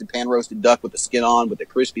whole pan roasted duck with the skin on, with the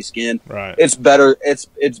crispy skin. Right. It's better. It's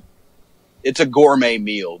a gourmet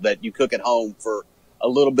meal that you cook at home for a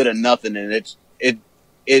little bit of nothing, and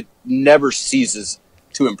it never ceases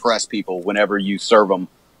to impress people whenever you serve them,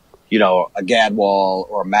 a gadwall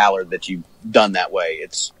or a mallard that you've done that way.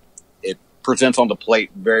 It presents on the plate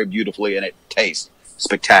very beautifully, and it tastes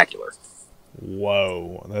spectacular.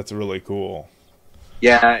 Whoa, that's really cool.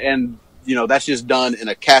 Yeah, and that's just done in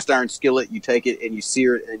a cast iron skillet. You take it and you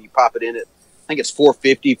sear it and you pop it in it. I think it's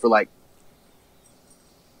 450 for like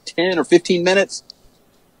 10 or 15 minutes.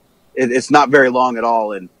 It's not very long at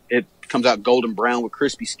all, and it comes out golden brown with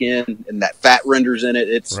crispy skin, and that fat renders in it.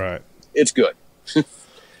 It's good.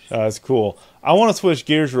 That's cool. I want to switch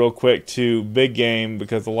gears real quick to big game,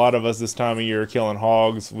 because a lot of us this time of year are killing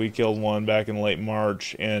hogs. We killed one back in late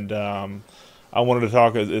March, and I wanted to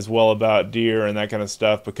talk as well about deer and that kind of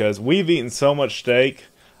stuff, because we've eaten so much steak.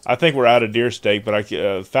 I think we're out of deer steak, but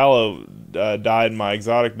fallow died in my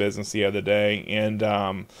exotic business the other day,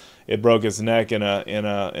 and it broke its neck in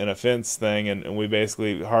a fence thing, and we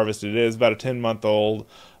basically harvested it. It's about a 10-month-old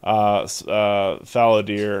fallow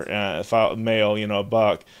deer, male, a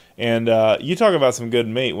buck. And you talk about some good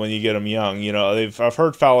meat when you get them young. I've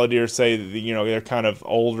heard fallow deer say that, they're kind of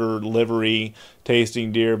older, livery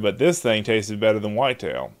tasting deer, but this thing tasted better than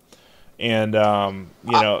whitetail. And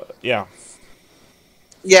yeah.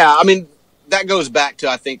 Yeah, I mean, that goes back to,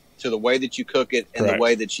 I think, to the way that you cook it and the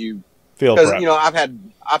way that you feel. Because I've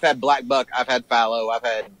had black buck, I've had fallow, I've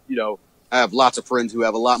had I have lots of friends who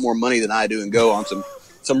have a lot more money than I do and go on some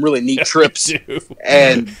really neat trips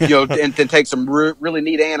and and take some really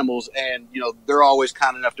neat animals, and they're always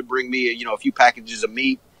kind enough to bring me a few packages of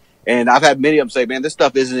meat, and I've had many of them say, man, this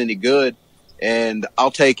stuff isn't any good, and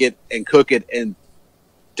I'll take it and cook it. And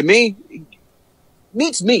to me,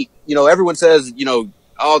 meat's meat. Everyone says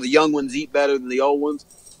oh, the young ones eat better than the old ones.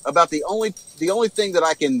 About the only thing that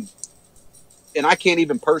I can, and I can't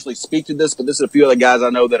even personally speak to this, but this is a few other guys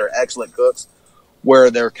I know that are excellent cooks,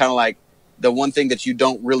 where they're kind of like, the one thing that you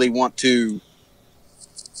don't really want to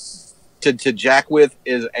jack with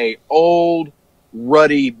is a old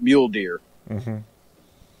ruddy mule deer. Mm-hmm.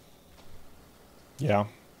 Yeah.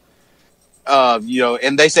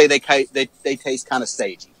 And they say they taste kind of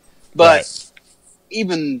sagey, but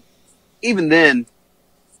even then,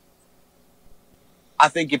 I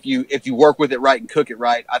think if you work with it right and cook it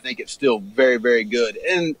right, I think it's still very, very good.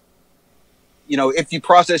 And if you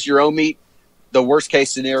process your own meat, the worst case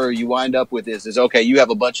scenario you wind up with is okay, you have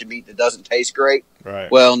a bunch of meat that doesn't taste great. Right.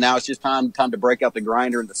 Well, now it's just time to break out the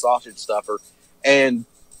grinder and the sausage stuffer. And,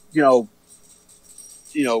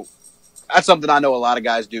 that's something I know a lot of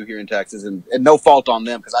guys do here in Texas, and no fault on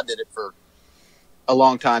them, because I did it for a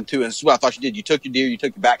long time too. And this is what I thought you did. You took your deer, you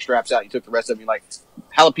took the back straps out, you took the rest of them, you like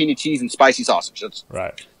jalapeno cheese and spicy sausage. That's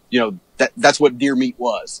right. That's what deer meat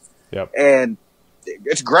was. Yep. And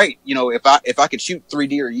it's great. If I could shoot 3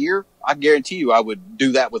 deer a year, I guarantee you I would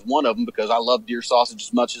do that with one of them because I love deer sausage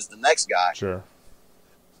as much as the next guy. Sure.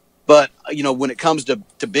 But, when it comes to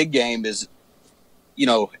big game is,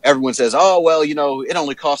 everyone says, oh, well, it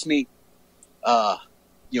only cost me,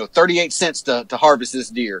 38 cents to harvest this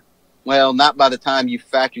deer. Well, not by the time you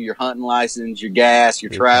factor your hunting license, your gas,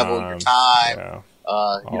 your travel, your time. Yeah.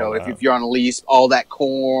 If you're on a lease, all that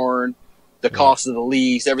corn, the cost of the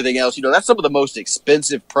lease, everything else, that's some of the most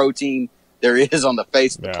expensive protein there is on the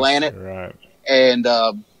face of the planet. Right. And,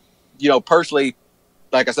 personally,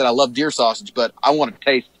 like I said, I love deer sausage, but I want to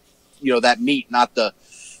taste, that meat, not the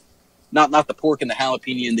pork and the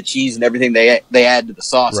jalapeno and the cheese and everything they add to the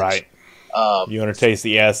sausage. Right. You want to taste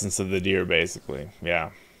the essence of the deer, basically. Yeah.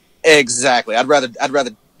 Exactly. I'd rather,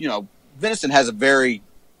 venison has a very,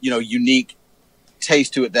 unique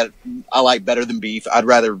taste to it that I like better than beef. I'd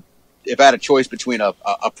rather, if I had a choice between a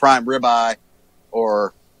prime ribeye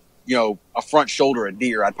or, a front shoulder of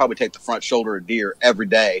deer, I'd probably take the front shoulder of deer every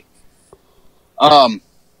day.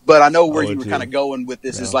 But I know where you were kind of going with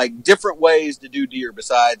this is like different ways to do deer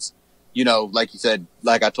besides, like you said,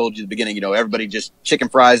 like I told you at the beginning, everybody just chicken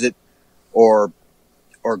fries it or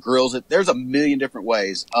grills it. There's a million different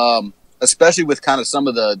ways. Especially with kind of some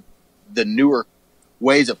of the newer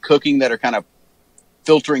ways of cooking that are kind of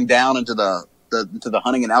filtering down into the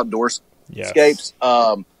hunting and outdoor scapes.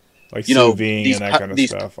 Like sous vide and that kind of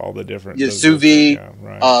stuff, all the different sous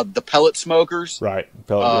vide, the pellet smokers, right?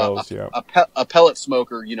 Pellet grills, a pellet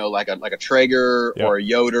smoker, like a Traeger or a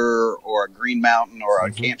Yoder or a Green Mountain or a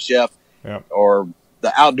Camp Chef, or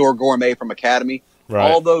the Outdoor Gourmet from Academy. Right.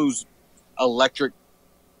 All those electric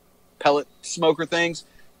pellet smoker things,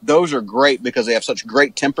 those are great because they have such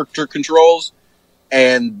great temperature controls,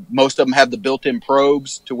 and most of them have the built-in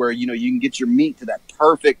probes to where you can get your meat to that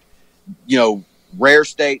perfect, rare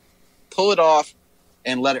state. Pull it off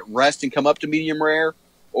and let it rest and come up to medium rare,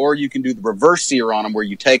 or you can do the reverse sear on them where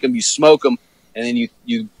you take them, you smoke them, and then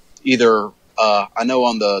you either I know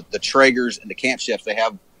on the Traegers and the Camp Chefs they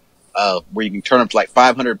have where you can turn them to like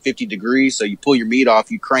 550 degrees, so you pull your meat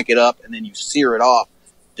off, you crank it up, and then you sear it off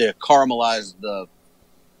to caramelize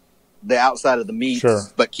the outside of the meat,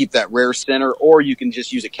 but keep that rare center. Or you can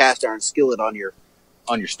just use a cast iron skillet on your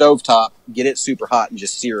stovetop, get it super hot, and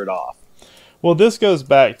just sear it off. Well, this goes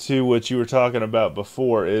back to what you were talking about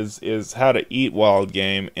before, is how to eat wild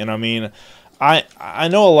game. And I mean, I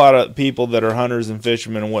know a lot of people that are hunters and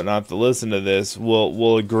fishermen and whatnot that listen to this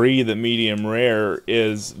will agree that medium rare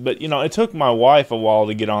is, but it took my wife a while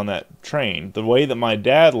to get on that train. The way that my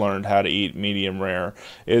dad learned how to eat medium rare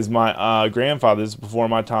is my grandfather, this is before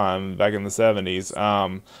my time, back in the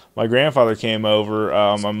 70s, my grandfather came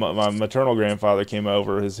over, my maternal grandfather came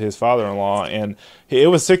over, his father-in-law, and it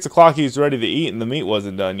was 6 o'clock, he was ready to eat, and the meat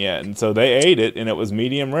wasn't done yet. And so they ate it, and it was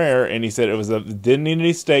medium rare, and he said it didn't need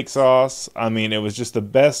any steak sauce. I mean, it was just the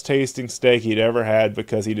best tasting steak he'd ever had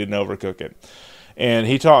because he didn't overcook it. And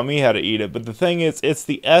he taught me how to eat it. But the thing is, it's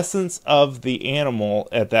the essence of the animal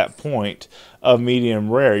at that point of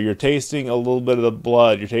medium rare. You're tasting a little bit of the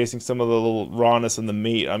blood. You're tasting some of the little rawness in the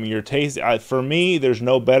meat. I mean, for me, there's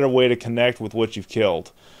no better way to connect with what you've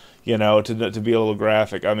killed. To be a little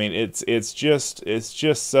graphic. I mean, it's just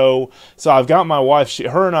so I've got my wife,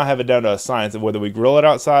 her and I have it down to a science of whether we grill it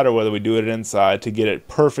outside or whether we do it inside to get it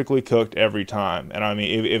perfectly cooked every time. And I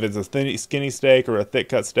mean, if it's a skinny steak or a thick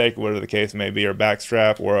cut steak, whatever the case may be, or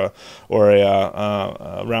backstrap or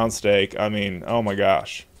a round steak, I mean, oh my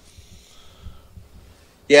gosh.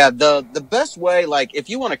 Yeah, the best way, like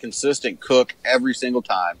if you want a consistent cook every single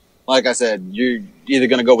time, like I said, you're either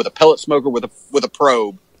going to go with a pellet smoker with a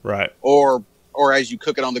probe. Right. Or as you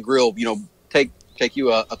cook it on the grill, take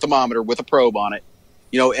you a thermometer with a probe on it,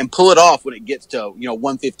 and pull it off when it gets to,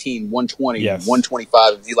 115, 120,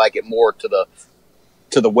 125 if you like it more to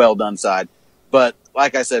the well done side. But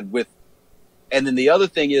like I said, and then the other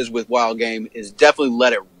thing is with wild game is definitely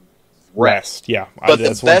let it rest. Yeah. But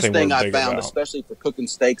the best thing I found, especially for cooking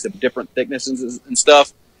steaks of different thicknesses and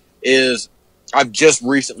stuff, is I've just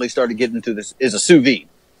recently started getting into this, is a sous vide.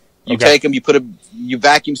 You take them, you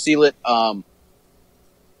vacuum seal it,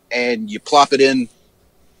 and you plop it in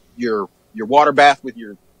your water bath with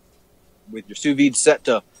your sous vide set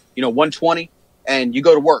to 120, and you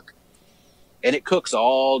go to work, and it cooks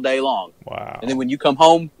all day long. Wow! And then when you come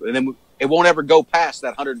home, and then it won't ever go past that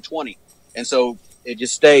 120, and so it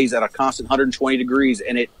just stays at a constant 120 degrees,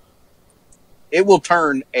 and it will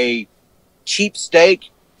turn a cheap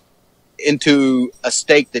steak into a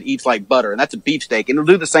steak that eats like butter, and that's a beef steak. And it'll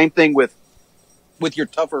do the same thing with your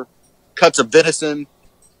tougher cuts of venison.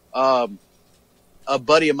 A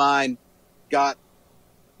buddy of mine got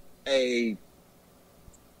a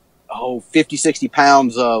 50, 60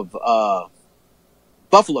 pounds of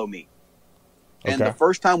buffalo meat. And Okay. the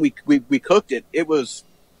first time we cooked it, it was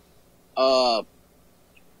to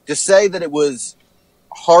say that it was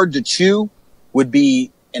hard to chew would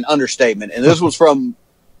be an understatement. And this was from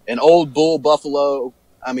an old bull buffalo.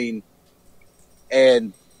 I mean,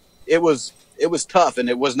 and it was tough, and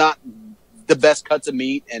it was not the best cuts of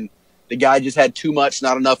meat. And the guy just had too much,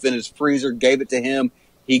 not enough in his freezer, gave it to him.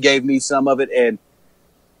 He gave me some of it. And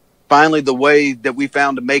finally, the way that we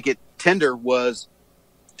found to make it tender was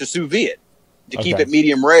to sous vide it, to keep it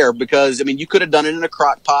medium rare, because, I mean, you could have done it in a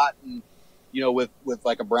crock pot and, with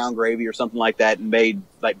like a brown gravy or something like that, and made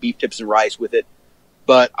like beef tips and rice with it.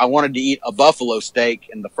 But I wanted to eat a buffalo steak,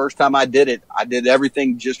 and the first time I did it, I did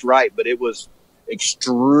everything just right, but it was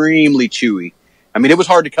extremely chewy. I mean, it was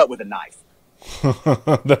hard to cut with a knife.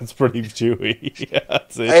 That's pretty chewy. Yeah,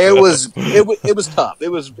 it was tough. It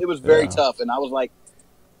was very tough, and I was like,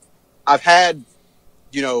 I've had,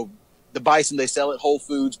 the bison they sell at Whole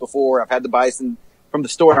Foods before. I've had the bison from the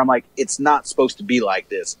store. I'm like, it's not supposed to be like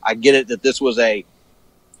this. I get it that this was a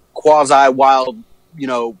quasi-wild,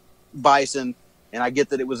 bison, and I get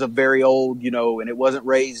that it was a very old, and it wasn't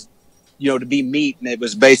raised, to be meat, and it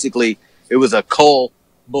was a cull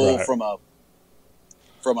bull from a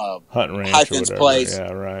hunting ranch high fence place.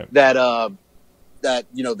 Yeah, right. That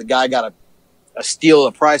the guy got a steal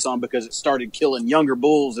a price on because it started killing younger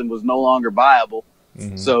bulls and was no longer viable.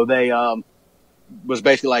 Mm-hmm. So they was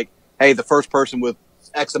basically like, hey, the first person with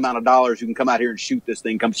X amount of dollars who can come out here and shoot this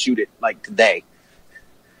thing, come shoot it like today.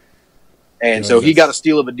 And so he got a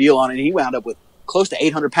steal of a deal on it. And he wound up with close to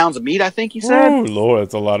 800 pounds of meat, I think he said. Oh, Lord,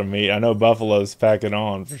 that's a lot of meat. I know buffaloes pack it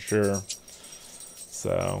on for sure.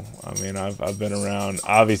 So, I mean, I've been around,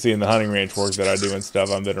 obviously in the hunting ranch work that I do and stuff,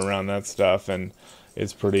 I've been around that stuff, and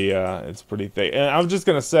it's pretty thick. And I was just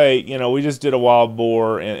going to say, we just did a wild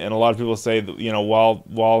boar, and a lot of people say that,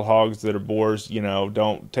 wild hogs that are boars,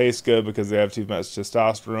 don't taste good because they have too much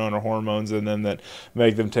testosterone or hormones in them that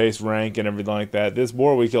make them taste rank and everything like that. This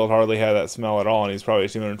boar we killed hardly had that smell at all, and he's probably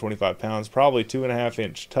 225 pounds, probably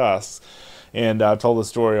 2.5-inch tusks. And I've told the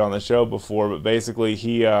story on the show before, but basically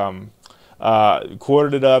he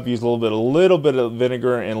quartered it up, used a little bit of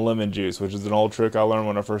vinegar and lemon juice, which is an old trick I learned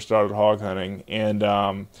when I first started hog hunting,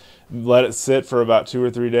 and let it sit for about 2 or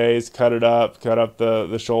 3 days. Cut up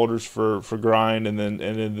the shoulders for grind, and then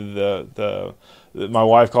the my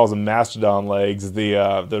wife calls them mastodon legs,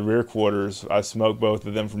 the rear quarters. I smoked both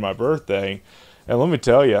of them for my birthday. And let me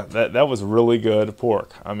tell you, that was really good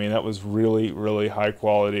pork. I mean, that was really, really high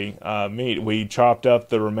quality meat. We chopped up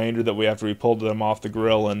the remainder after we pulled them off the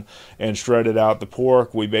grill and shredded out the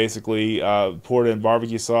pork. We basically poured in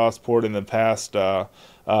barbecue sauce, poured in the past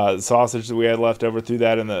sausage that we had left over, threw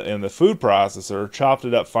that in the food processor, chopped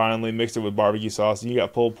it up finely, mixed it with barbecue sauce, and you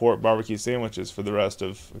got pulled pork barbecue sandwiches for the rest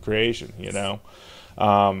of creation,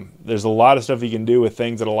 There's a lot of stuff you can do with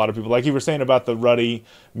things that a lot of people, like you were saying about the ruddy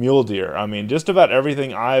mule deer. I mean, just about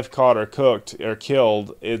everything I've caught or cooked or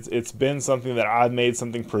killed, it's been something that I've made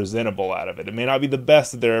something presentable out of it. It may not be the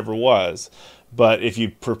best that there ever was, but if you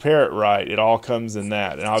prepare it right, it all comes in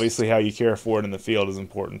that. And obviously how you care for it in the field is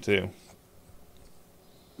important too.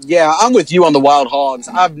 Yeah, I'm with you on the wild hogs.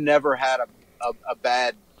 I've never had a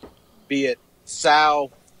bad, be it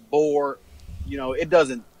sow, boar, it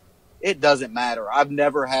doesn't matter. I've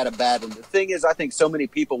never had a bad one. The thing is, I think so many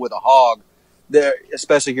people with a hog,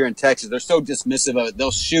 especially here in Texas, they're so dismissive of it. They'll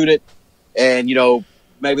shoot it, and,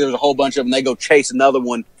 maybe there's a whole bunch of them. They go chase another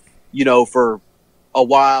one, for a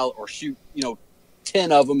while, or shoot,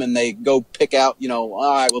 10 of them, and they go pick out,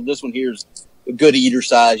 all right, well, this one here's a good eater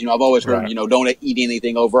size. I've always heard, don't eat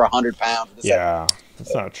anything over 100 pounds. Yeah,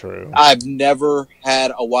 that's not true. I've never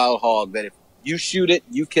had a wild hog that if you shoot it,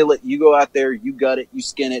 you kill it, you go out there, you gut it, you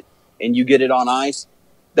skin it, and you get it on ice,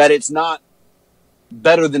 that it's not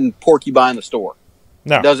better than pork you buy in the store.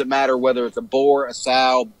 No. It doesn't matter whether it's a boar, a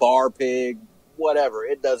sow, bar pig, whatever.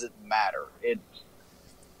 It doesn't matter.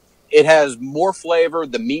 It has more flavor,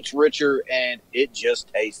 the meat's richer, and it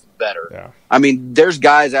just tastes better. Yeah. I mean, there's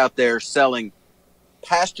guys out there selling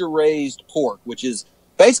pasture-raised pork, which is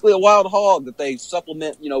basically a wild hog that they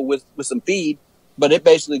supplement, with some feed, but it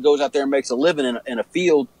basically goes out there and makes a living in a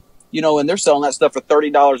field, and they're selling that stuff for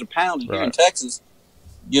 $30 a pound. Here in Texas,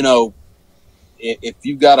 if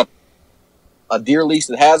you've got a deer lease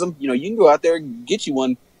that has them, you can go out there and get you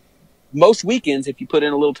one most weekends if you put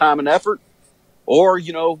in a little time and effort. Or,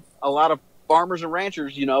 a lot of farmers and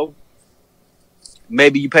ranchers,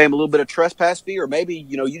 maybe you pay them a little bit of trespass fee, or maybe,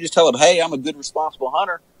 you just tell them, hey, I'm a good, responsible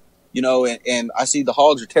hunter, and I see the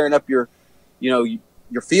hogs are tearing up your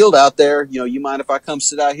field out there. You mind if I come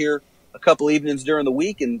sit out here, a couple evenings during the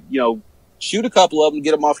week and, shoot a couple of them,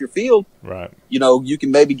 get them off your field. Right. You can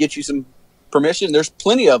maybe get you some permission. There's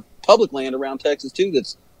plenty of public land around Texas too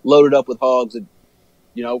that's loaded up with hogs that,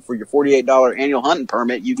 for your $48 annual hunting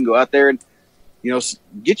permit, you can go out there and,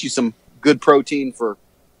 get you some good protein for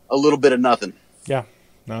a little bit of nothing. Yeah.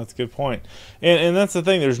 No, that's a good point. And that's the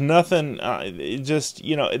thing. There's nothing,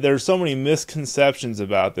 there's so many misconceptions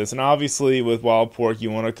about this. And obviously with wild pork, you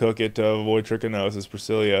want to cook it to avoid trichinosis,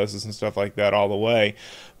 brucellosis, and stuff like that all the way.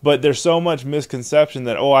 But there's so much misconception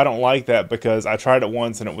that, I don't like that because I tried it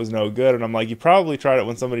once and it was no good. And I'm like, you probably tried it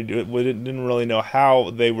when somebody didn't really know how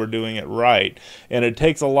they were doing it right. And it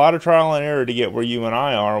takes a lot of trial and error to get where you and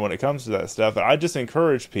I are when it comes to that stuff. And I just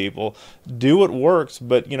encourage people, do what works,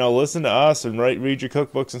 but, listen to us and read your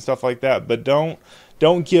cookbooks and stuff like that. But don't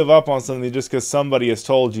give up on something just because somebody has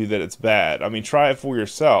told you that it's bad. I mean, try it for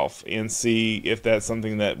yourself and see if that's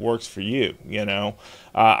something that works for you.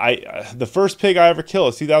 The first pig I ever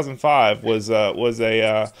killed, 2005, was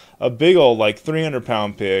a big old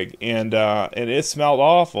 300-pound pig, and it smelled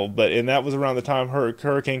awful. And that was around the time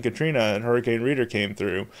Hurricane Katrina and Hurricane Rita came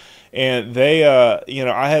through. And they,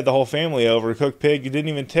 I had the whole family over, cooked pig. It didn't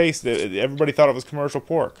even taste it. Everybody thought it was commercial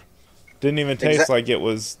pork. Didn't even taste like it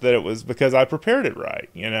was because I prepared it right,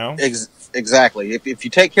 Exactly. If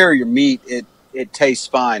you take care of your meat, it tastes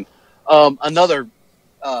fine. Another,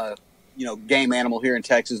 game animal here in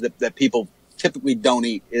Texas that people typically don't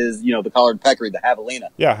eat is, the collared peccary, the javelina.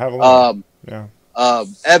 Yeah, javelina.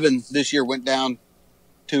 Evan this year went down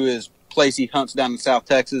to his place he hunts down in South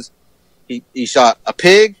Texas. He shot a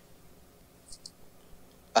pig,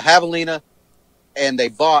 a javelina, and they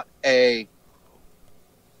bought a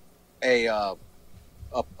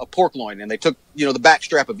pork loin, and they took the back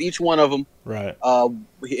strap of each one of them, right?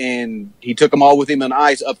 And he took them all with him on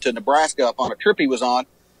ice up to Nebraska up on a trip he was on,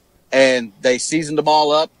 and they seasoned them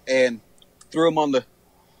all up and threw them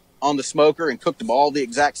on the smoker and cooked them all the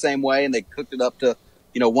exact same way, and they cooked it up to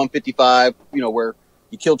 155, where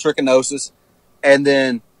you kill trichinosis, and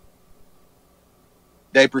then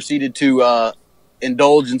they proceeded to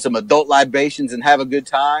indulge in some adult libations and have a good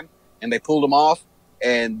time, and they pulled them off.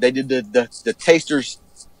 And they did the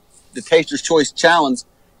taster's choice challenge,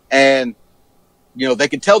 and they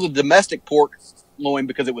could tell the domestic pork loin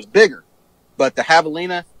because it was bigger, but the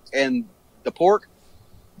javelina and the pork,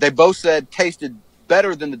 they both said tasted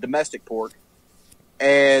better than the domestic pork,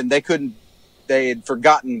 and they had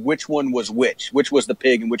forgotten which one was which was the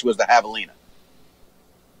pig and which was the javelina.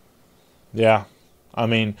 Yeah, I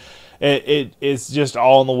mean, it's just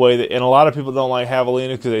all in the way that, and a lot of people don't like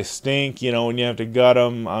javelina because they stink, when you have to gut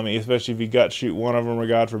them. I mean, especially if you gut shoot one of them, or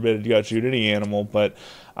God forbid you gut shoot any animal. But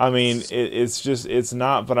I mean, it's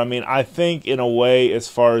not. But I mean, I think in a way, as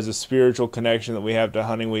far as the spiritual connection that we have to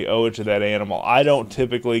hunting, we owe it to that animal. I don't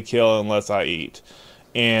typically kill unless I eat.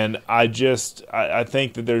 And I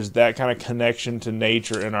think that there's that kind of connection to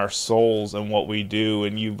nature in our souls and what we do,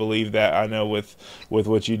 and you believe that, I know, with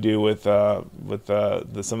what you do with some of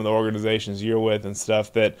the organizations you're with and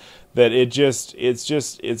stuff, that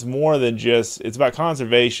it's more than just, it's about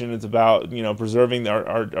conservation, it's about preserving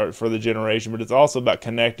our for the generation, but it's also about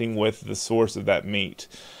connecting with the source of that meat.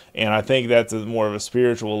 And I think that's more of a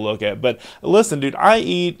spiritual look at. But listen, dude, I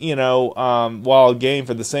eat, wild game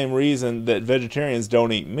for the same reason that vegetarians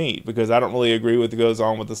don't eat meat, because I don't really agree with what goes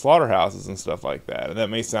on with the slaughterhouses and stuff like that. And that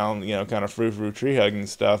may sound, kind of frou-frou tree-hugging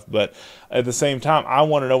stuff, but at the same time, I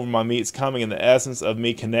want to know where my meat's coming, and the essence of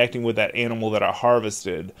me connecting with that animal that I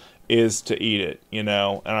harvested is to eat it, And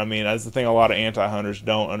I mean, that's the thing a lot of anti-hunters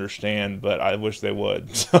don't understand, but I wish they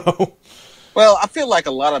would, so... Well, I feel like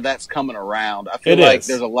a lot of that's coming around. I feel like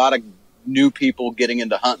there's a lot of new people getting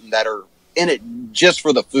into hunting that are in it just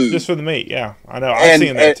for the food. Just for the meat, yeah. I know. I've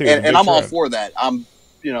seen that too. And I'm all for that. I'm,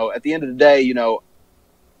 at the end of the day,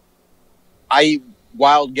 I eat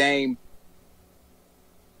wild game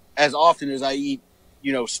as often as I eat,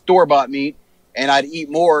 store-bought meat, and I'd eat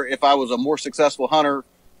more if I was a more successful hunter,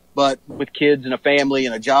 but with kids and a family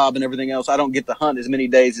and a job and everything else, I don't get to hunt as many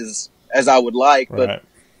days as I would like, right. But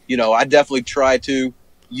I definitely try to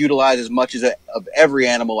utilize as much of every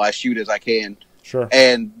animal I shoot as I can. Sure.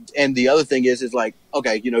 And the other thing is like,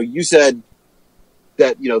 okay, you said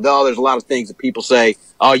that, there's a lot of things that people say,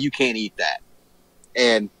 oh, you can't eat that.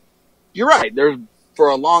 And you're right. For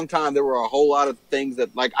a long time, there were a whole lot of things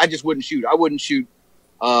that, like, I just wouldn't shoot. I wouldn't shoot,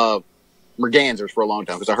 mergansers for a long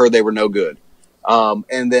time because I heard they were no good.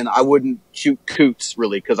 And then I wouldn't shoot coots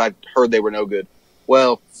really because I heard they were no good.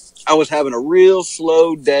 Well, I was having a real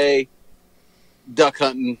slow day duck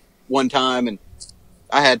hunting one time, and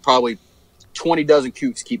I had probably 20 dozen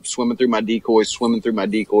coots keep swimming through my decoys, and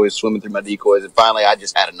finally I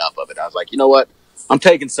just had enough of it. I was like, you know what? I'm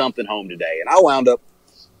taking something home today. And I wound up,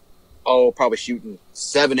 probably shooting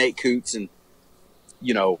 7, 8 coots. And,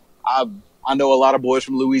 you know, I know a lot of boys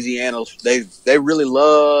from Louisiana. They really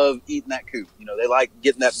love eating that coot. You know, they like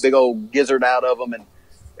getting that big old gizzard out of them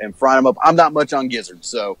and frying them up. I'm not much on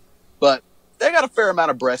gizzards, but they got a fair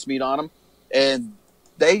amount of breast meat on them, and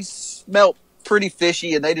they smelled pretty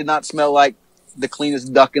fishy, and they did not smell like the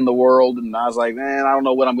cleanest duck in the world. And I was like, man, I don't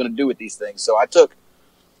know what I'm going to do with these things. So I took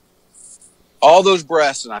all those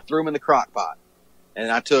breasts and I threw them in the crock pot, and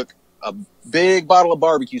I took a big bottle of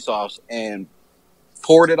barbecue sauce and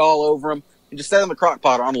poured it all over them and just set it in the crock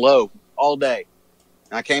pot on low all day.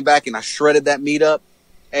 And I came back and I shredded that meat up,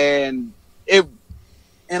 and it,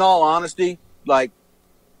 in all honesty, like,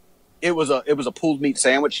 it was a pulled meat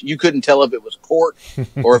sandwich. You couldn't tell if it was pork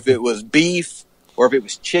or if it was beef or if it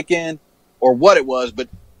was chicken or what it was, but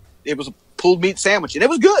it was a pulled meat sandwich, and it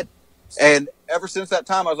was good. And ever since that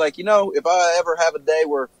time, I was like, you know, if I ever have a day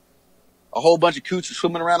where a whole bunch of coots are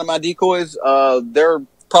swimming around in my decoys, they're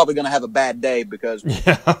probably going to have a bad day, because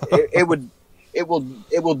it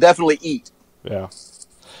will definitely eat. Yeah.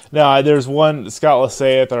 No, there's one, Scott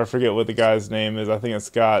Lasayeth, or I forget what the guy's name is. I think it's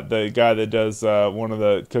Scott, the guy that does one of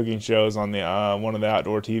the cooking shows on the one of the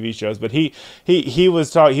outdoor TV shows. But he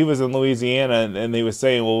was he was in Louisiana, and he was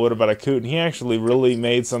saying, well, what about a coot? And he actually really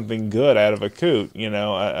made something good out of a coot, you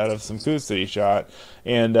know, out of some coots that he shot.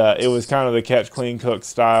 And it was kind of the Catch, Clean, Cook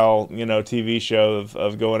style, you know, TV show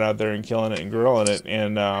of going out there and killing it and grilling it.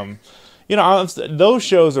 And you know, those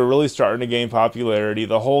shows are really starting to gain popularity.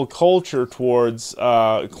 The whole culture towards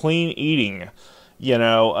clean eating, you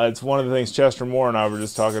know, it's one of the things Chester Moore and I were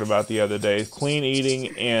just talking about the other day. Clean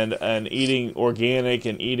eating and eating organic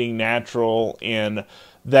and eating natural, and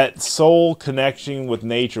that soul connection with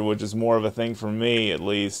nature, which is more of a thing for me, at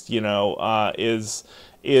least, you know, is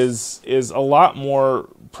a lot more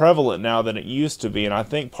prevalent now than it used to be. And I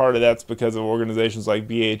think part of that's because of organizations like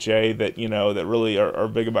BHA that, you know, that really are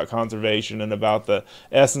big about conservation and about the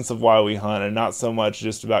essence of why we hunt, and not so much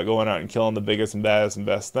just about going out and killing the biggest and baddest and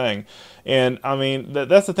best thing. And I mean,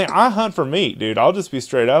 that's the thing. I hunt for meat, dude. I'll just be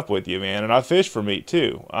straight up with you, man. And I fish for meat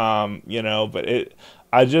too. You know, but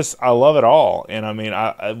I love it all. And I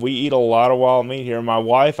mean, we eat a lot of wild meat here. My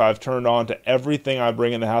wife, I've turned on to everything I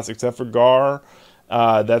bring in the house except for gar.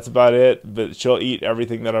 That's about it, but she'll eat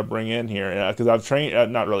everything that I bring in here, because I've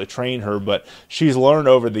trained, not really trained her, but she's learned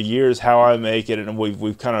over the years how I make it, and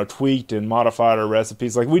we've kind of tweaked and modified our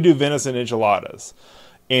recipes. Like, we do venison enchiladas,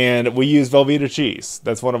 and we use Velveeta cheese.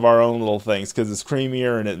 That's one of our own little things, because it's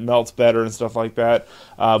creamier and it melts better and stuff like that.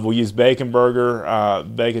 We'll use bacon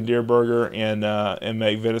deer burger, and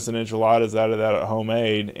make venison enchiladas out of that at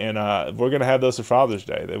homemade, and we're going to have those for Father's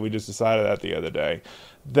Day. That we just decided that the other day.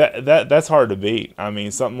 That's hard to beat. I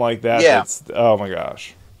mean, something like that. Yeah. That's, oh my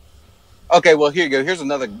gosh. Okay, well, here you go. Here's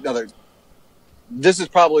another. This is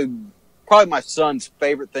probably my son's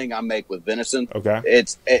favorite thing I make with venison. Okay.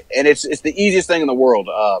 It's the easiest thing in the world.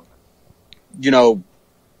 You know,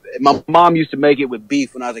 my mom used to make it with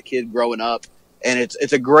beef when I was a kid growing up, and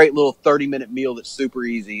it's a great little 30-minute meal that's super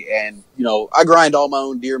easy. And you know, I grind all my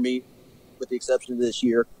own deer meat, with the exception of this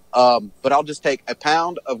year. But I'll just take a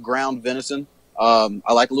pound of ground venison.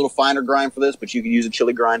 I like a little finer grind for this, but you can use a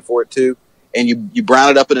chili grind for it too. And you brown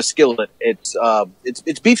it up in a skillet. It's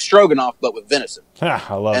beef stroganoff, but with venison.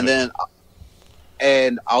 I love it.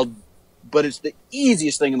 But it's the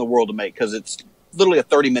easiest thing in the world to make, because it's literally a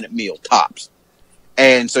 30-minute meal tops.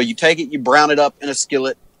 And so you take it, you brown it up in a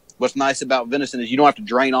skillet. What's nice about venison is you don't have to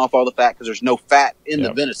drain off all the fat, because there's no fat in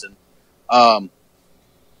the venison. You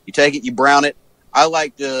take it, you brown it. I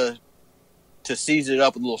like to season it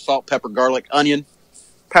up with a little salt, pepper, garlic, onion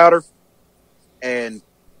powder, and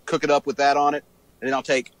cook it up with that on it. And then I'll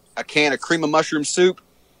take a can of cream of mushroom soup,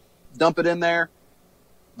 dump it in there,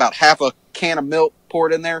 about half a can of milk, pour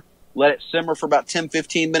it in there, let it simmer for about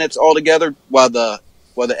 10-15 minutes all together while the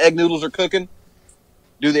egg noodles are cooking.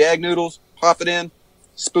 Do the egg noodles, pop it in,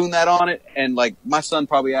 spoon that on it, and like my son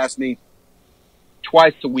probably asked me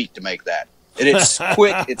twice a week to make that. And it's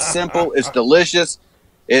quick, it's simple, it's delicious.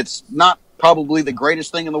 It's not probably the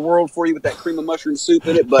greatest thing in the world for you with that cream of mushroom soup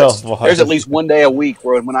in it, but there's at least one day a week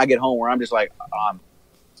where when I get home where I'm just like,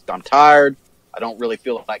 I'm tired, I don't really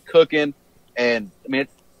feel like cooking, and I mean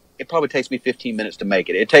it probably takes me 15 minutes to make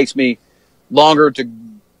it. It takes me longer to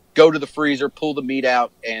go to the freezer, pull the meat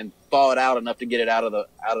out, and thaw it out enough to get it out of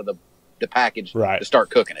the the package Right. to start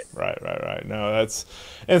cooking it. Right. No,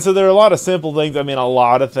 and so there are a lot of simple things. I mean, a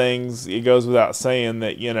lot of things, it goes without saying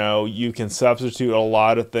that, you can substitute a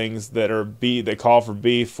lot of things that call for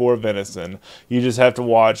beef for venison. You just have to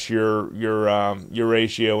watch your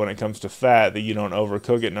ratio when it comes to fat, that you don't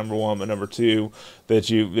overcook it, number one, but number two, that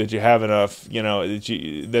you have enough,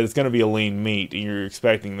 that it's going to be a lean meat, and you're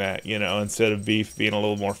expecting that, instead of beef being a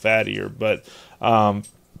little more fattier. But,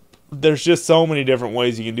 there's just so many different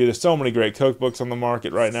ways you can do this. So many great cookbooks on the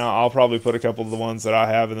market right now. I'll probably put a couple of the ones that I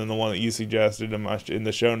have, and then the one that you suggested in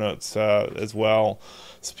the show notes as well,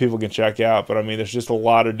 so people can check out. But I mean, there's just a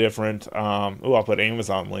lot of different. I'll put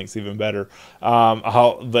Amazon links, even better.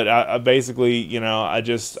 I basically, I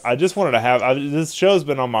just wanted to have. This show's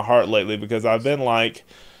been on my heart lately, because I've been like,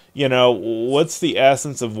 what's the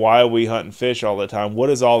essence of why we hunt and fish all the time? What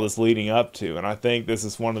is all this leading up to? And I think this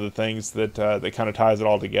is one of the things that kind of ties it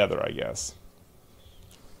all together, I guess.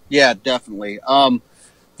 Yeah, definitely.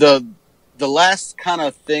 The last kind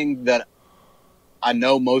of thing that I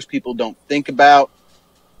know most people don't think about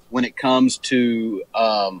when it comes to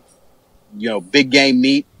big game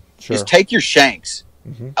meat is take your shanks.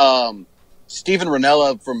 Mm-hmm. Stephen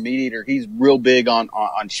Ranella from Meat Eater, he's real big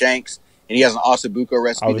on shanks. And he has an ossobuco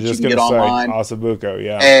recipe that you can get online. Ossobuco,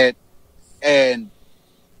 yeah. And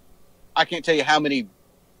I can't tell you how many,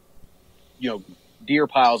 deer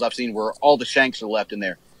piles I've seen where all the shanks are left in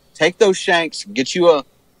there. Take those shanks, get you a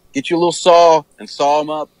little saw, and saw them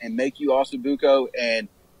up, and make you ossobuco, and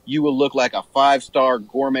you will look like a 5-star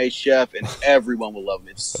gourmet chef, and everyone will love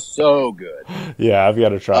them. It's so good. Yeah, I've got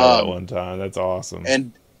to try that one time. That's awesome.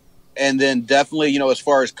 And then definitely, as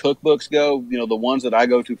far as cookbooks go, the ones that I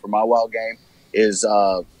go to for my wild game is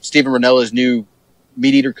Stephen Ranella's new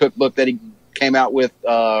Meat Eater cookbook that he came out with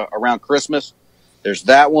around Christmas. There's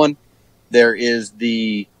that one. There is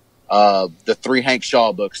the 3 Hank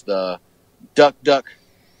Shaw books, the Duck Duck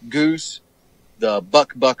Goose, the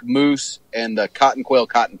Buck Buck Moose, and the Cotton Quail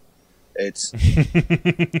Cotton. It's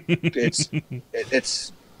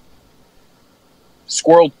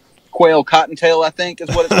Squirrel Quail Cottontail, I think is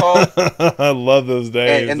what it's called. I love those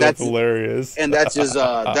names. And that's hilarious. And that's his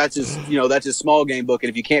that's his small game book. And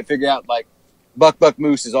if you can't figure out, like, Buck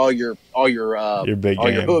Moose is all your big all game. your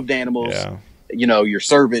hooved animals, yeah. Your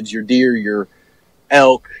cervids, your deer, your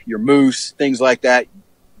elk, your moose, things like that.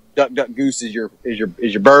 Duck Goose is your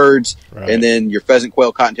birds, right. And then your Pheasant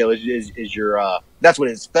Quail Cottontail is your that's what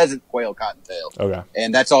it is, Pheasant Quail Cottontail. Okay.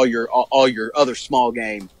 And that's all your other small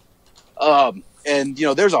game. And,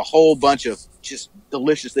 there's a whole bunch of just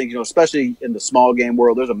delicious things, especially in the small game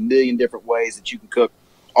world. There's a million different ways that you can cook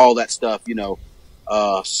all that stuff,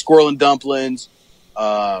 squirrel and dumplings.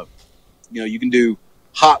 You can do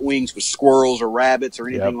hot wings with squirrels or rabbits or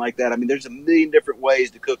anything like that. I mean, there's a million different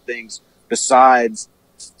ways to cook things besides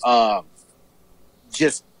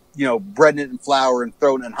just, breading it in flour and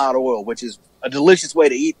throwing it in hot oil, which is a delicious way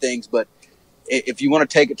to eat things. But if you want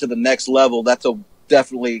to take it to the next level, that's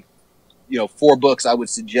definitely 4 books I would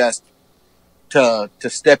suggest to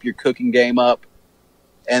step your cooking game up.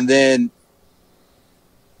 And then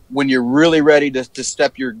when you're really ready to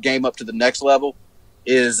step your game up to the next level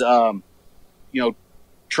is,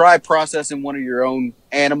 try processing one of your own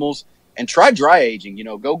animals and try dry aging.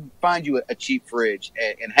 Go find you a cheap fridge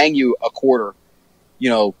and hang you a quarter,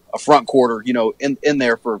 a front quarter, in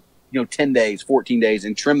there for, 10 days, 14 days,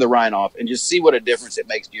 and trim the rind off and just see what a difference it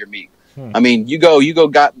makes to your meat. I mean, you go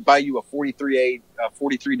buy you a 43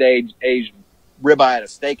 day aged ribeye at a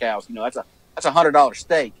steakhouse. That's $100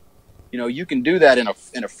 steak. You can do that in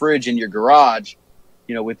a fridge in your garage,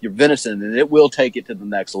 with your venison, and it will take it to the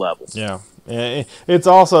next level. Yeah. It's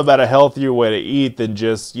also about a healthier way to eat than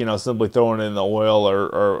just, simply throwing it in the oil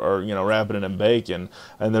or wrapping it in bacon.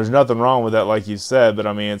 And there's nothing wrong with that, like you said, but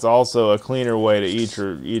I mean, it's also a cleaner way to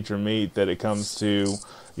eat your meat, that it comes to,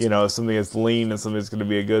 something that's lean and something that's going to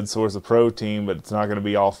be a good source of protein, but it's not going to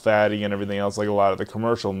be all fatty and everything else like a lot of the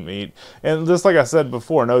commercial meat. And just like I said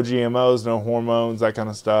before, no GMOs, no hormones, that kind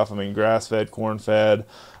of stuff. I mean, grass-fed, corn-fed,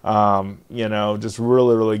 just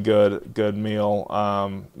really, really good meal,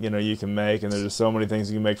 you can make. And there's just so many things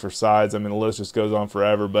you can make for sides. I mean, the list just goes on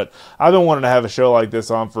forever. But I've been wanting to have a show like this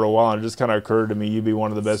on for a while, and it just kind of occurred to me you'd be one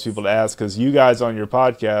of the best people to ask, because you guys on your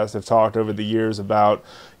podcast have talked over the years about,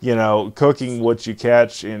 cooking what you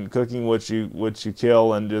catch and cooking what you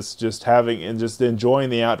kill, and just having and just enjoying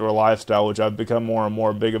the outdoor lifestyle, which I've become more and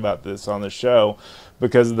more big about this on the show,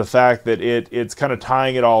 because of the fact that it's kind of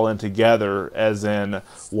tying it all in together, as in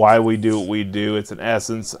why we do what we do. It's an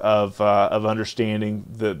essence of understanding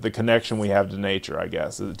the connection we have to nature, I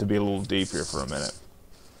guess, to be a little deep here for a minute.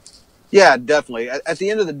 Yeah, definitely. At the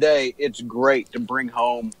end of the day, it's great to bring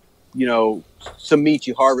home, some meat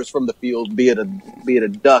you harvest from the field, be it a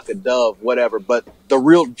duck, a dove, whatever. But the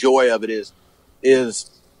real joy of it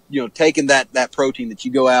is taking that protein that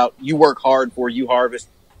you go out, you work hard for, you harvest,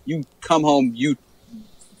 you come home, you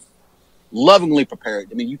lovingly prepare it.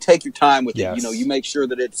 I mean, you take your time with Yes. it. You make sure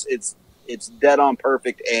that it's dead on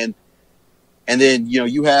perfect, and then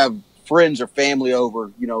you have friends or family over,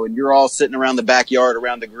 and you're all sitting around the backyard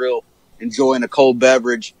around the grill enjoying a cold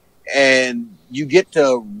beverage, and you get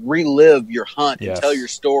to relive your hunt and Yes. tell your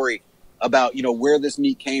story about where this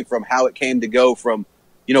meat came from, how it came to go from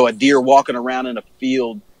a deer walking around in a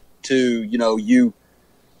field to you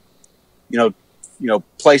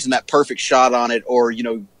placing that perfect shot on it, or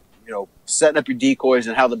setting up your decoys,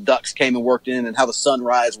 and how the ducks came and worked in, and how the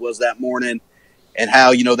sunrise was that morning, and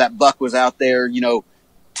how that buck was out there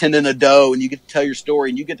tending a doe, and you get to tell your story,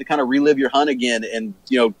 and you get to kind of relive your hunt again, and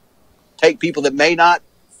take people that may not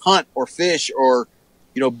hunt or fish or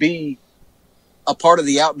be a part of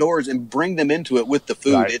the outdoors and bring them into it with the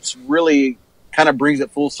food. Right. It's really kind of brings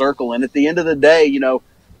it full circle. And at the end of the day,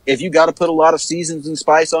 if you got to put a lot of seasons and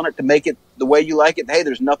spice on it to make it the way you like it, hey,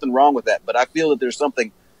 there's nothing wrong with that. But I feel that there's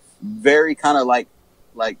something very kind of like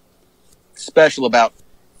special about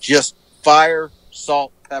just fire,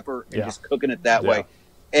 salt, pepper, and just cooking it that way.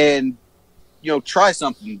 And try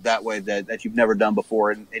something that way that you've never done before,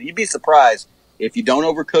 and you'd be surprised if you don't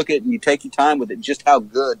overcook it and you take your time with it, just how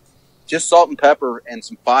good just salt and pepper and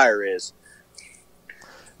some fire is.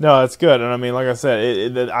 No, that's good. And I mean, like I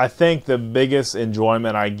said, I think the biggest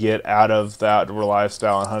enjoyment I get out of the outdoor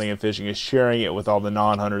lifestyle and hunting and fishing is sharing it with all the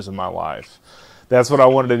non-hunters in my life. That's what I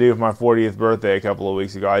wanted to do for my 40th birthday a couple of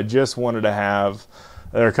weeks ago. I just wanted to have,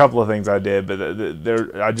 there are a couple of things I did, but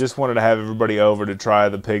I just wanted to have everybody over to try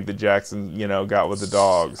the pig that Jackson, got with the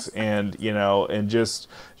dogs, and and just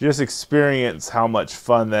experience how much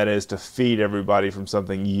fun that is to feed everybody from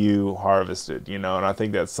something you harvested, and I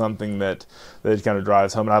think that's something that kind of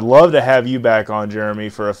drives home. And I'd love to have you back on, Jeremy,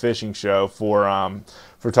 for a fishing show for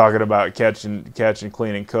talking about catch and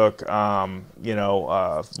clean and cook,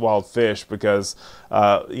 wild fish, because,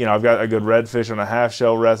 I've got a good redfish on a half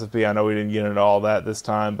shell recipe. I know we didn't get into all that this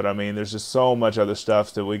time, but I mean, there's just so much other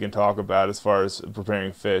stuff that we can talk about as far as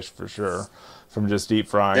preparing fish, for sure, from just deep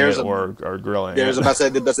frying it or grilling it. There's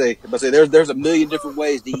there's a million different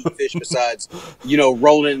ways to eat fish besides,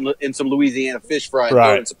 rolling in some Louisiana fish fry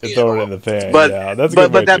and throwing it in the pan. But, yeah, that's a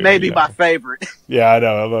good but that too, may be my favorite. Yeah, I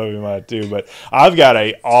know. That would be mine too. But I've got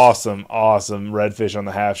a awesome redfish on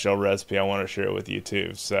the half shell recipe I want to share with you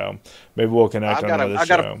too. So maybe we'll connect on another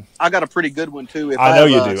show. I got a pretty good one too. I know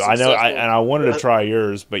you do. I know, and I wanted to try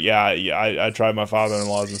yours, but I tried my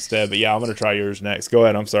father-in-law's instead. But yeah, I'm going to try yours next. Go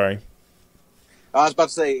ahead. I'm sorry. I was about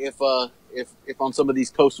to say, if on some of these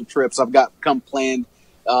coastal trips I've got planned,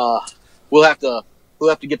 we'll have to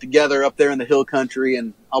get together up there in the hill country,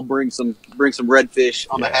 and I'll bring some redfish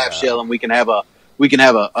on the half shell, and we can have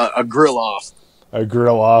a grill off. A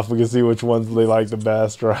grill off. We can see which ones they like the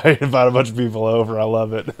best, right? Invite a bunch of people over. I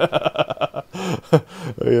love it.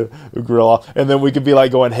 Grill off, and then we could be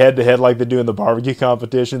like going head to head like they do in the barbecue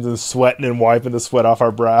competitions, and sweating and wiping the sweat off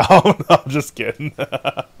our brow. I'm just kidding.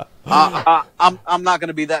 I'm not going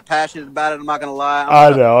to be that passionate about it. I'm not going to lie.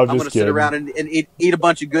 I'm going to sit around and eat a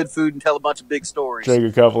bunch of good food and tell a bunch of big stories. Drink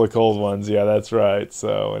a couple of cold ones. Yeah, that's right.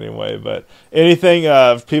 So anyway, but anything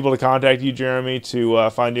for people to contact you, Jeremy, to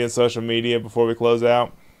find you on social media before we close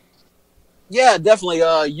out? Yeah,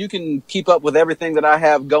 definitely. You can keep up with everything that I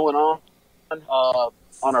have going on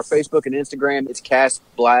our Facebook and Instagram. It's Cast,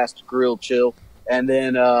 Blast, Grill, Chill. And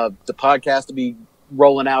then the podcast will be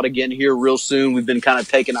rolling out again here real soon. We've been kind of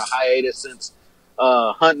taking a hiatus since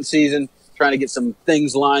hunting season, trying to get some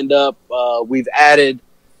things lined up. We've added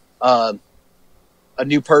a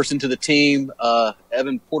new person to the team,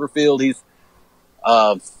 Evan Porterfield. He's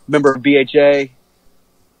a member of BHA,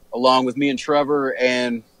 along with me and Trevor,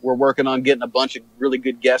 and we're working on getting a bunch of really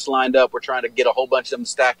good guests lined up. We're trying to get a whole bunch of them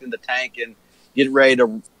stacked in the tank and getting ready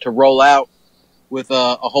to roll out with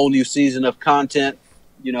a whole new season of content,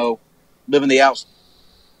 living the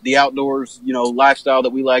outdoors, lifestyle that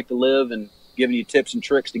we like to live, and giving you tips and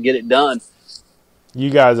tricks to get it done. You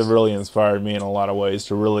guys have really inspired me in a lot of ways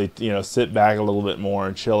to really, sit back a little bit more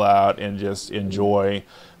and chill out and just enjoy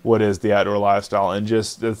what is the outdoor lifestyle. And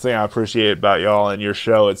just the thing I appreciate about y'all and your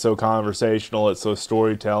show, it's so conversational, it's so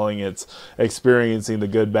storytelling, it's experiencing the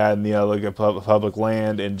good, bad, and the ugly public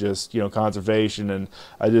land, and just, conservation. And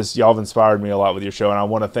y'all have inspired me a lot with your show. And I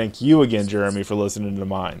want to thank you again, Jeremy, for listening to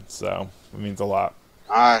mine. So it means a lot.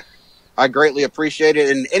 I greatly appreciate it.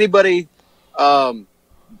 And anybody,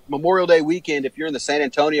 Memorial Day weekend, if you're in the San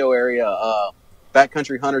Antonio area,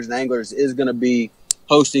 Backcountry Hunters and Anglers is going to be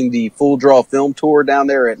hosting the Full Draw Film Tour down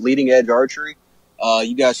there at Leading Edge Archery.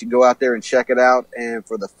 You guys should go out there and check it out. And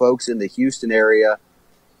for the folks in the Houston area,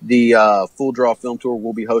 the Full Draw Film Tour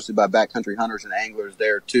will be hosted by backcountry hunters and anglers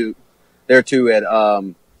there too at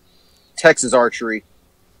Texas Archery.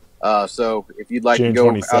 So if you'd like to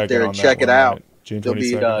go out there and check it out, there'll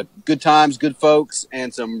be good times, good folks,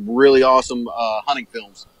 and some really awesome hunting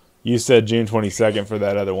films. You said June 22nd for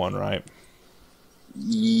that other one, right?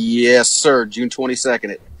 Yes, sir. June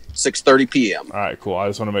 22nd at 6:30 p.m. All right, cool. I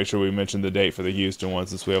just want to make sure we mention the date for the Houston one,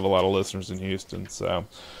 since we have a lot of listeners in Houston. So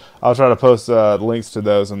I'll try to post links to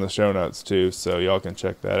those in the show notes too, so y'all can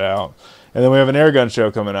check that out. And then we have an air gun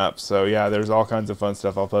show coming up. So yeah, there's all kinds of fun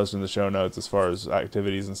stuff I'll post in the show notes as far as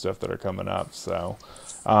activities and stuff that are coming up. So,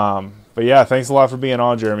 but yeah, thanks a lot for being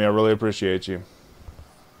on, Jeremy. I really appreciate you.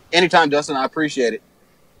 Anytime, Dustin. I appreciate it.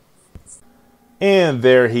 And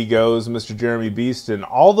there he goes, Mr. Jeremy Beaston.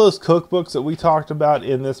 All those cookbooks that we talked about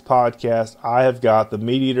in this podcast, I have got the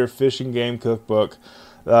Meat Eater Fish and Game Cookbook,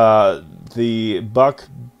 the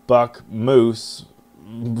Buck Moose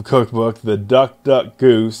Cookbook, the Duck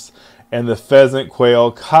Goose, and the Pheasant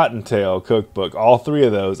Quail Cottontail Cookbook. All three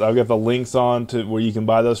of those. I've got the links on to where you can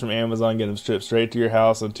buy those from Amazon, get them shipped straight to your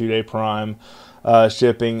house on 2-day Prime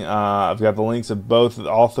shipping. I've got the links of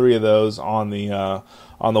all three of those on the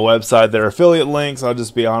website. They're affiliate links. I'll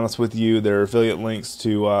just be honest with you. They're affiliate links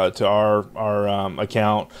to our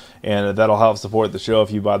account, and that'll help support the show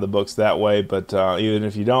if you buy the books that way. But even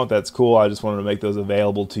if you don't, that's cool. I just wanted to make those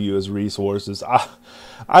available to you as resources.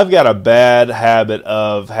 I've got a bad habit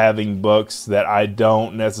of having books that I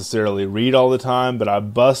don't necessarily read all the time, but I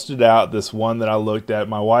busted out this one that I looked at.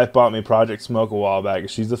 My wife bought me Project Smoke a while back.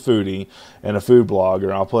 She's a foodie and a food blogger,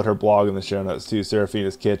 and I'll put her blog in the show notes too,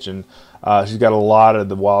 Seraphina's Kitchen. She's got a lot of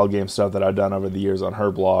the wild game stuff that I've done over the years on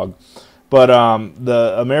her blog. But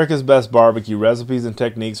the America's Best Barbecue Recipes and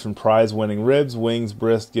Techniques from Prize-Winning Ribs, Wings,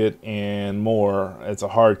 Brisket, and More. It's a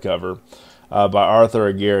hardcover by Arthur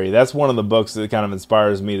Aguirre. That's one of the books that kind of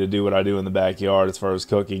inspires me to do what I do in the backyard as far as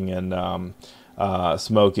cooking and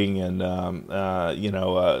smoking and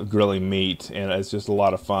grilling meat, and it's just a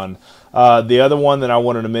lot of fun. The other one that I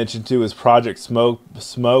wanted to mention too is Project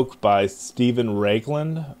Smoke by Stephen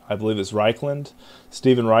Reichland. I believe it's Reichland.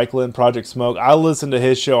 Stephen Reichland, Project Smoke. I listen to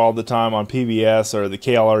his show all the time on PBS or the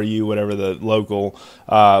KLRU, whatever the local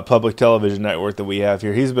public television network that we have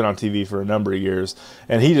here. He's been on TV for a number of years,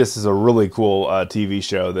 and he just is a really cool TV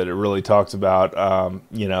show that it really talks about,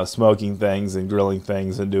 smoking things and grilling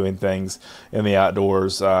things and doing things in the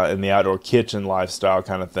outdoors, in the outdoor kitchen lifestyle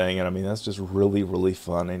kind of thing. And I mean, that's just really, really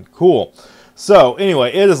fun and cool. So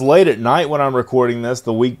anyway, it is late at night when I'm recording this,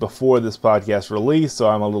 the week before this podcast release, so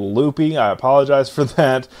I'm a little loopy. I apologize for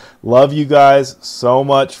that. Love you guys so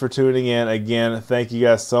much for tuning in. Again, thank you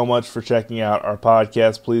guys so much for checking out our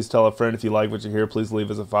podcast. Please tell a friend if you like what you hear. Please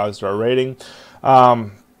leave us a 5-star rating.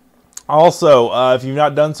 Also, if you've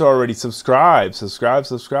not done so already, subscribe.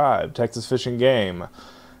 Texas Fish and Game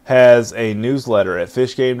has a newsletter at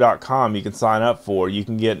fishgame.com you can sign up for. You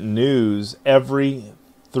can get news every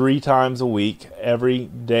 3 times a week, every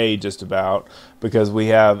day just about, because we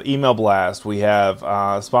have email blast, we have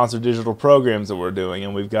sponsored digital programs that we're doing,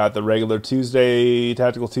 and we've got the regular Tuesday,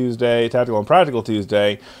 Tactical and Practical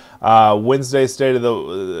Tuesday, Wednesday, State of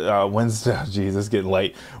the, Wednesday, geez, it's getting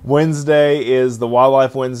late. Wednesday is the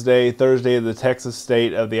Wildlife Wednesday, Thursday is the Texas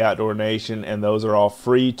State of the Outdoor Nation, and those are all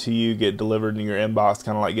free to you, get delivered in your inbox,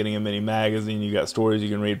 kind of like getting a mini magazine. You got stories you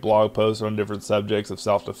can read, blog posts on different subjects of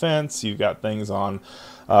self-defense, you've got things on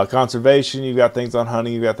conservation, you've got things on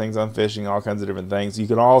hunting, you've got things on fishing, all kinds of different things. You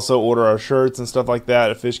can also order our shirts and stuff like that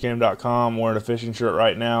at fishgame.com. We're in a fishing shirt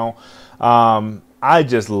right now. I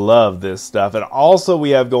just love this stuff. And also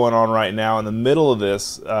we have going on right now in the middle of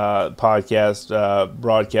this podcast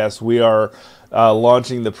broadcast, we are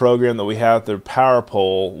launching the program that we have through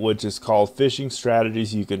PowerPole, which is called Fishing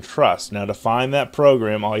Strategies You Can Trust. Now, to find that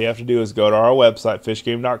program, all you have to do is go to our website,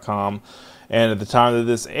 fishgame.com, and at the time that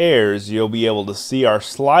this airs, you'll be able to see our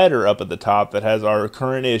slider up at the top that has our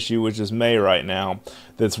current issue, which is May right now,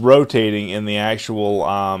 that's rotating in the actual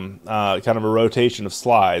kind of a rotation of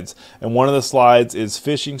slides. And one of the slides is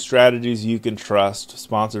Fishing Strategies You Can Trust,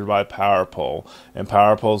 sponsored by PowerPole. And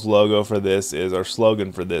PowerPole's logo for this is, our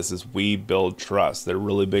slogan for this is, We Build Trust. They're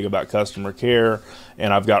really big about customer care.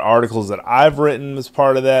 And I've got articles that I've written as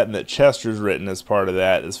part of that and that Chester's written as part of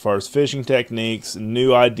that, as far as fishing techniques,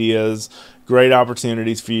 new ideas, great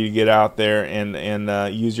opportunities for you to get out there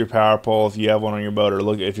and use your power pole if you have one on your boat, or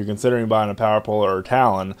look if you're considering buying a power pole or a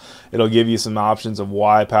Talon. It'll give you some options of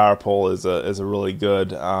why power pole is a really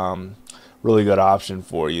good really good option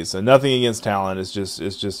for you. So nothing against talent. It's just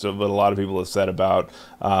what a lot of people have said about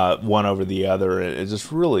one over the other. It's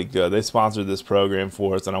just really good. They sponsored this program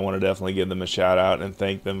for us, and I want to definitely give them a shout out and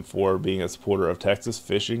thank them for being a supporter of Texas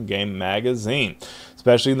Fishing Game Magazine,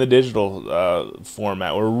 especially in the digital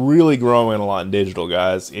format. We're really growing a lot in digital,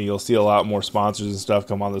 guys, and you'll see a lot more sponsors and stuff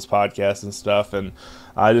come on this podcast and stuff. And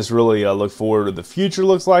I just really look forward to what the future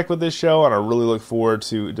looks like with this show, and I really look forward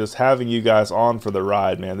to just having you guys on for the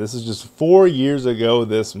ride, man. This is just 4 years ago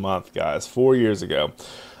this month, guys. 4 years ago.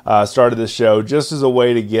 Started this show just as a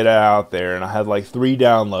way to get it out there, and I had like 3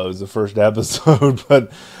 downloads the first episode,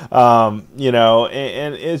 but you know,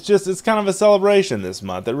 and it's kind of a celebration this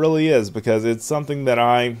month. It really is, because it's something that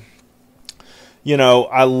I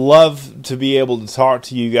love to be able to talk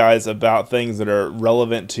to you guys about things that are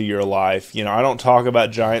relevant to your life. You know, I don't talk about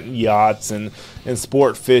giant yachts and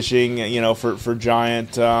sport fishing, for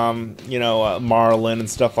giant, marlin and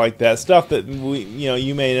stuff like that. Stuff that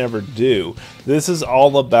you may never do. This is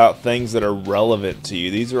all about things that are relevant to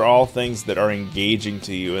you. These are all things that are engaging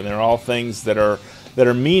to you, and they're all things that are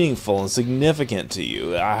meaningful and significant to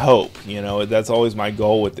you. I hope, that's always my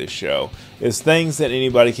goal with this show, is things that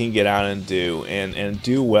anybody can get out and do and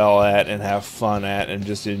do well at and have fun at and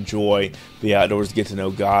just enjoy the outdoors, get to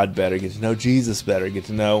know God better, get to know Jesus better, get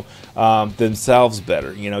to know themselves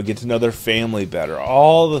better, get to know their family better.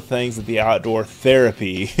 All the things that the outdoor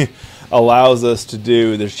therapy allows us to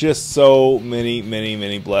do. There's just so many, many,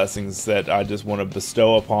 many blessings that I just want to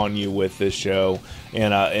bestow upon you with this show.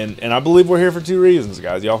 And I believe we're here for 2 reasons,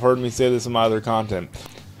 guys. Y'all have heard me say this in my other content.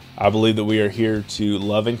 I believe that we are here to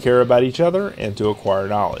love and care about each other and to acquire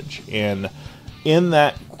knowledge. And in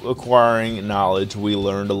that acquiring knowledge, we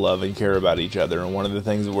learn to love and care about each other. And one of the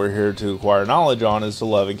things that we're here to acquire knowledge on is to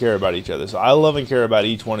love and care about each other. So I love and care about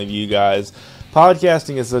each one of you guys.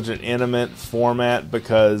 Podcasting is such an intimate format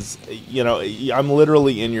because, I'm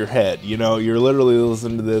literally in your head. You're literally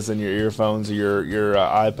listening to this in your earphones or your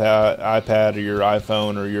iPad or your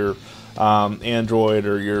iPhone or your Android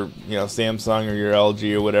or your Samsung or your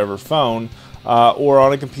LG or whatever phone, or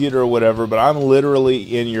on a computer or whatever, but I'm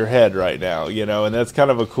literally in your head right now, and that's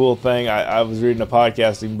kind of a cool thing. I was reading a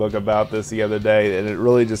podcasting book about this the other day, and it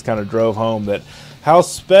really just kind of drove home that how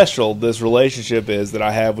special this relationship is that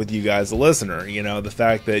I have with you guys, the listener. The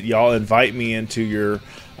fact that y'all invite me into your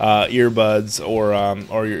earbuds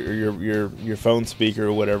or your phone speaker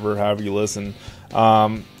or whatever, however you listen,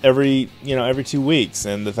 every 2 weeks,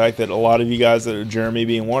 and the fact that a lot of you guys, that are Jeremy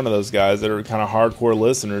being one of those guys, that are kind of hardcore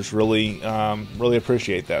listeners, really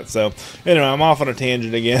appreciate that. So anyway, I'm off on a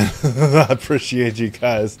tangent again. I appreciate you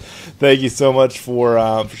guys. Thank you so much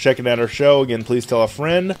for checking out our show. Again, please tell a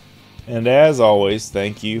friend. And as always,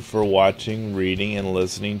 thank you for watching, reading, and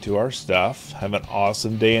listening to our stuff. Have an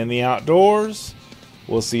awesome day in the outdoors.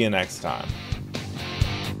 We'll see you next time.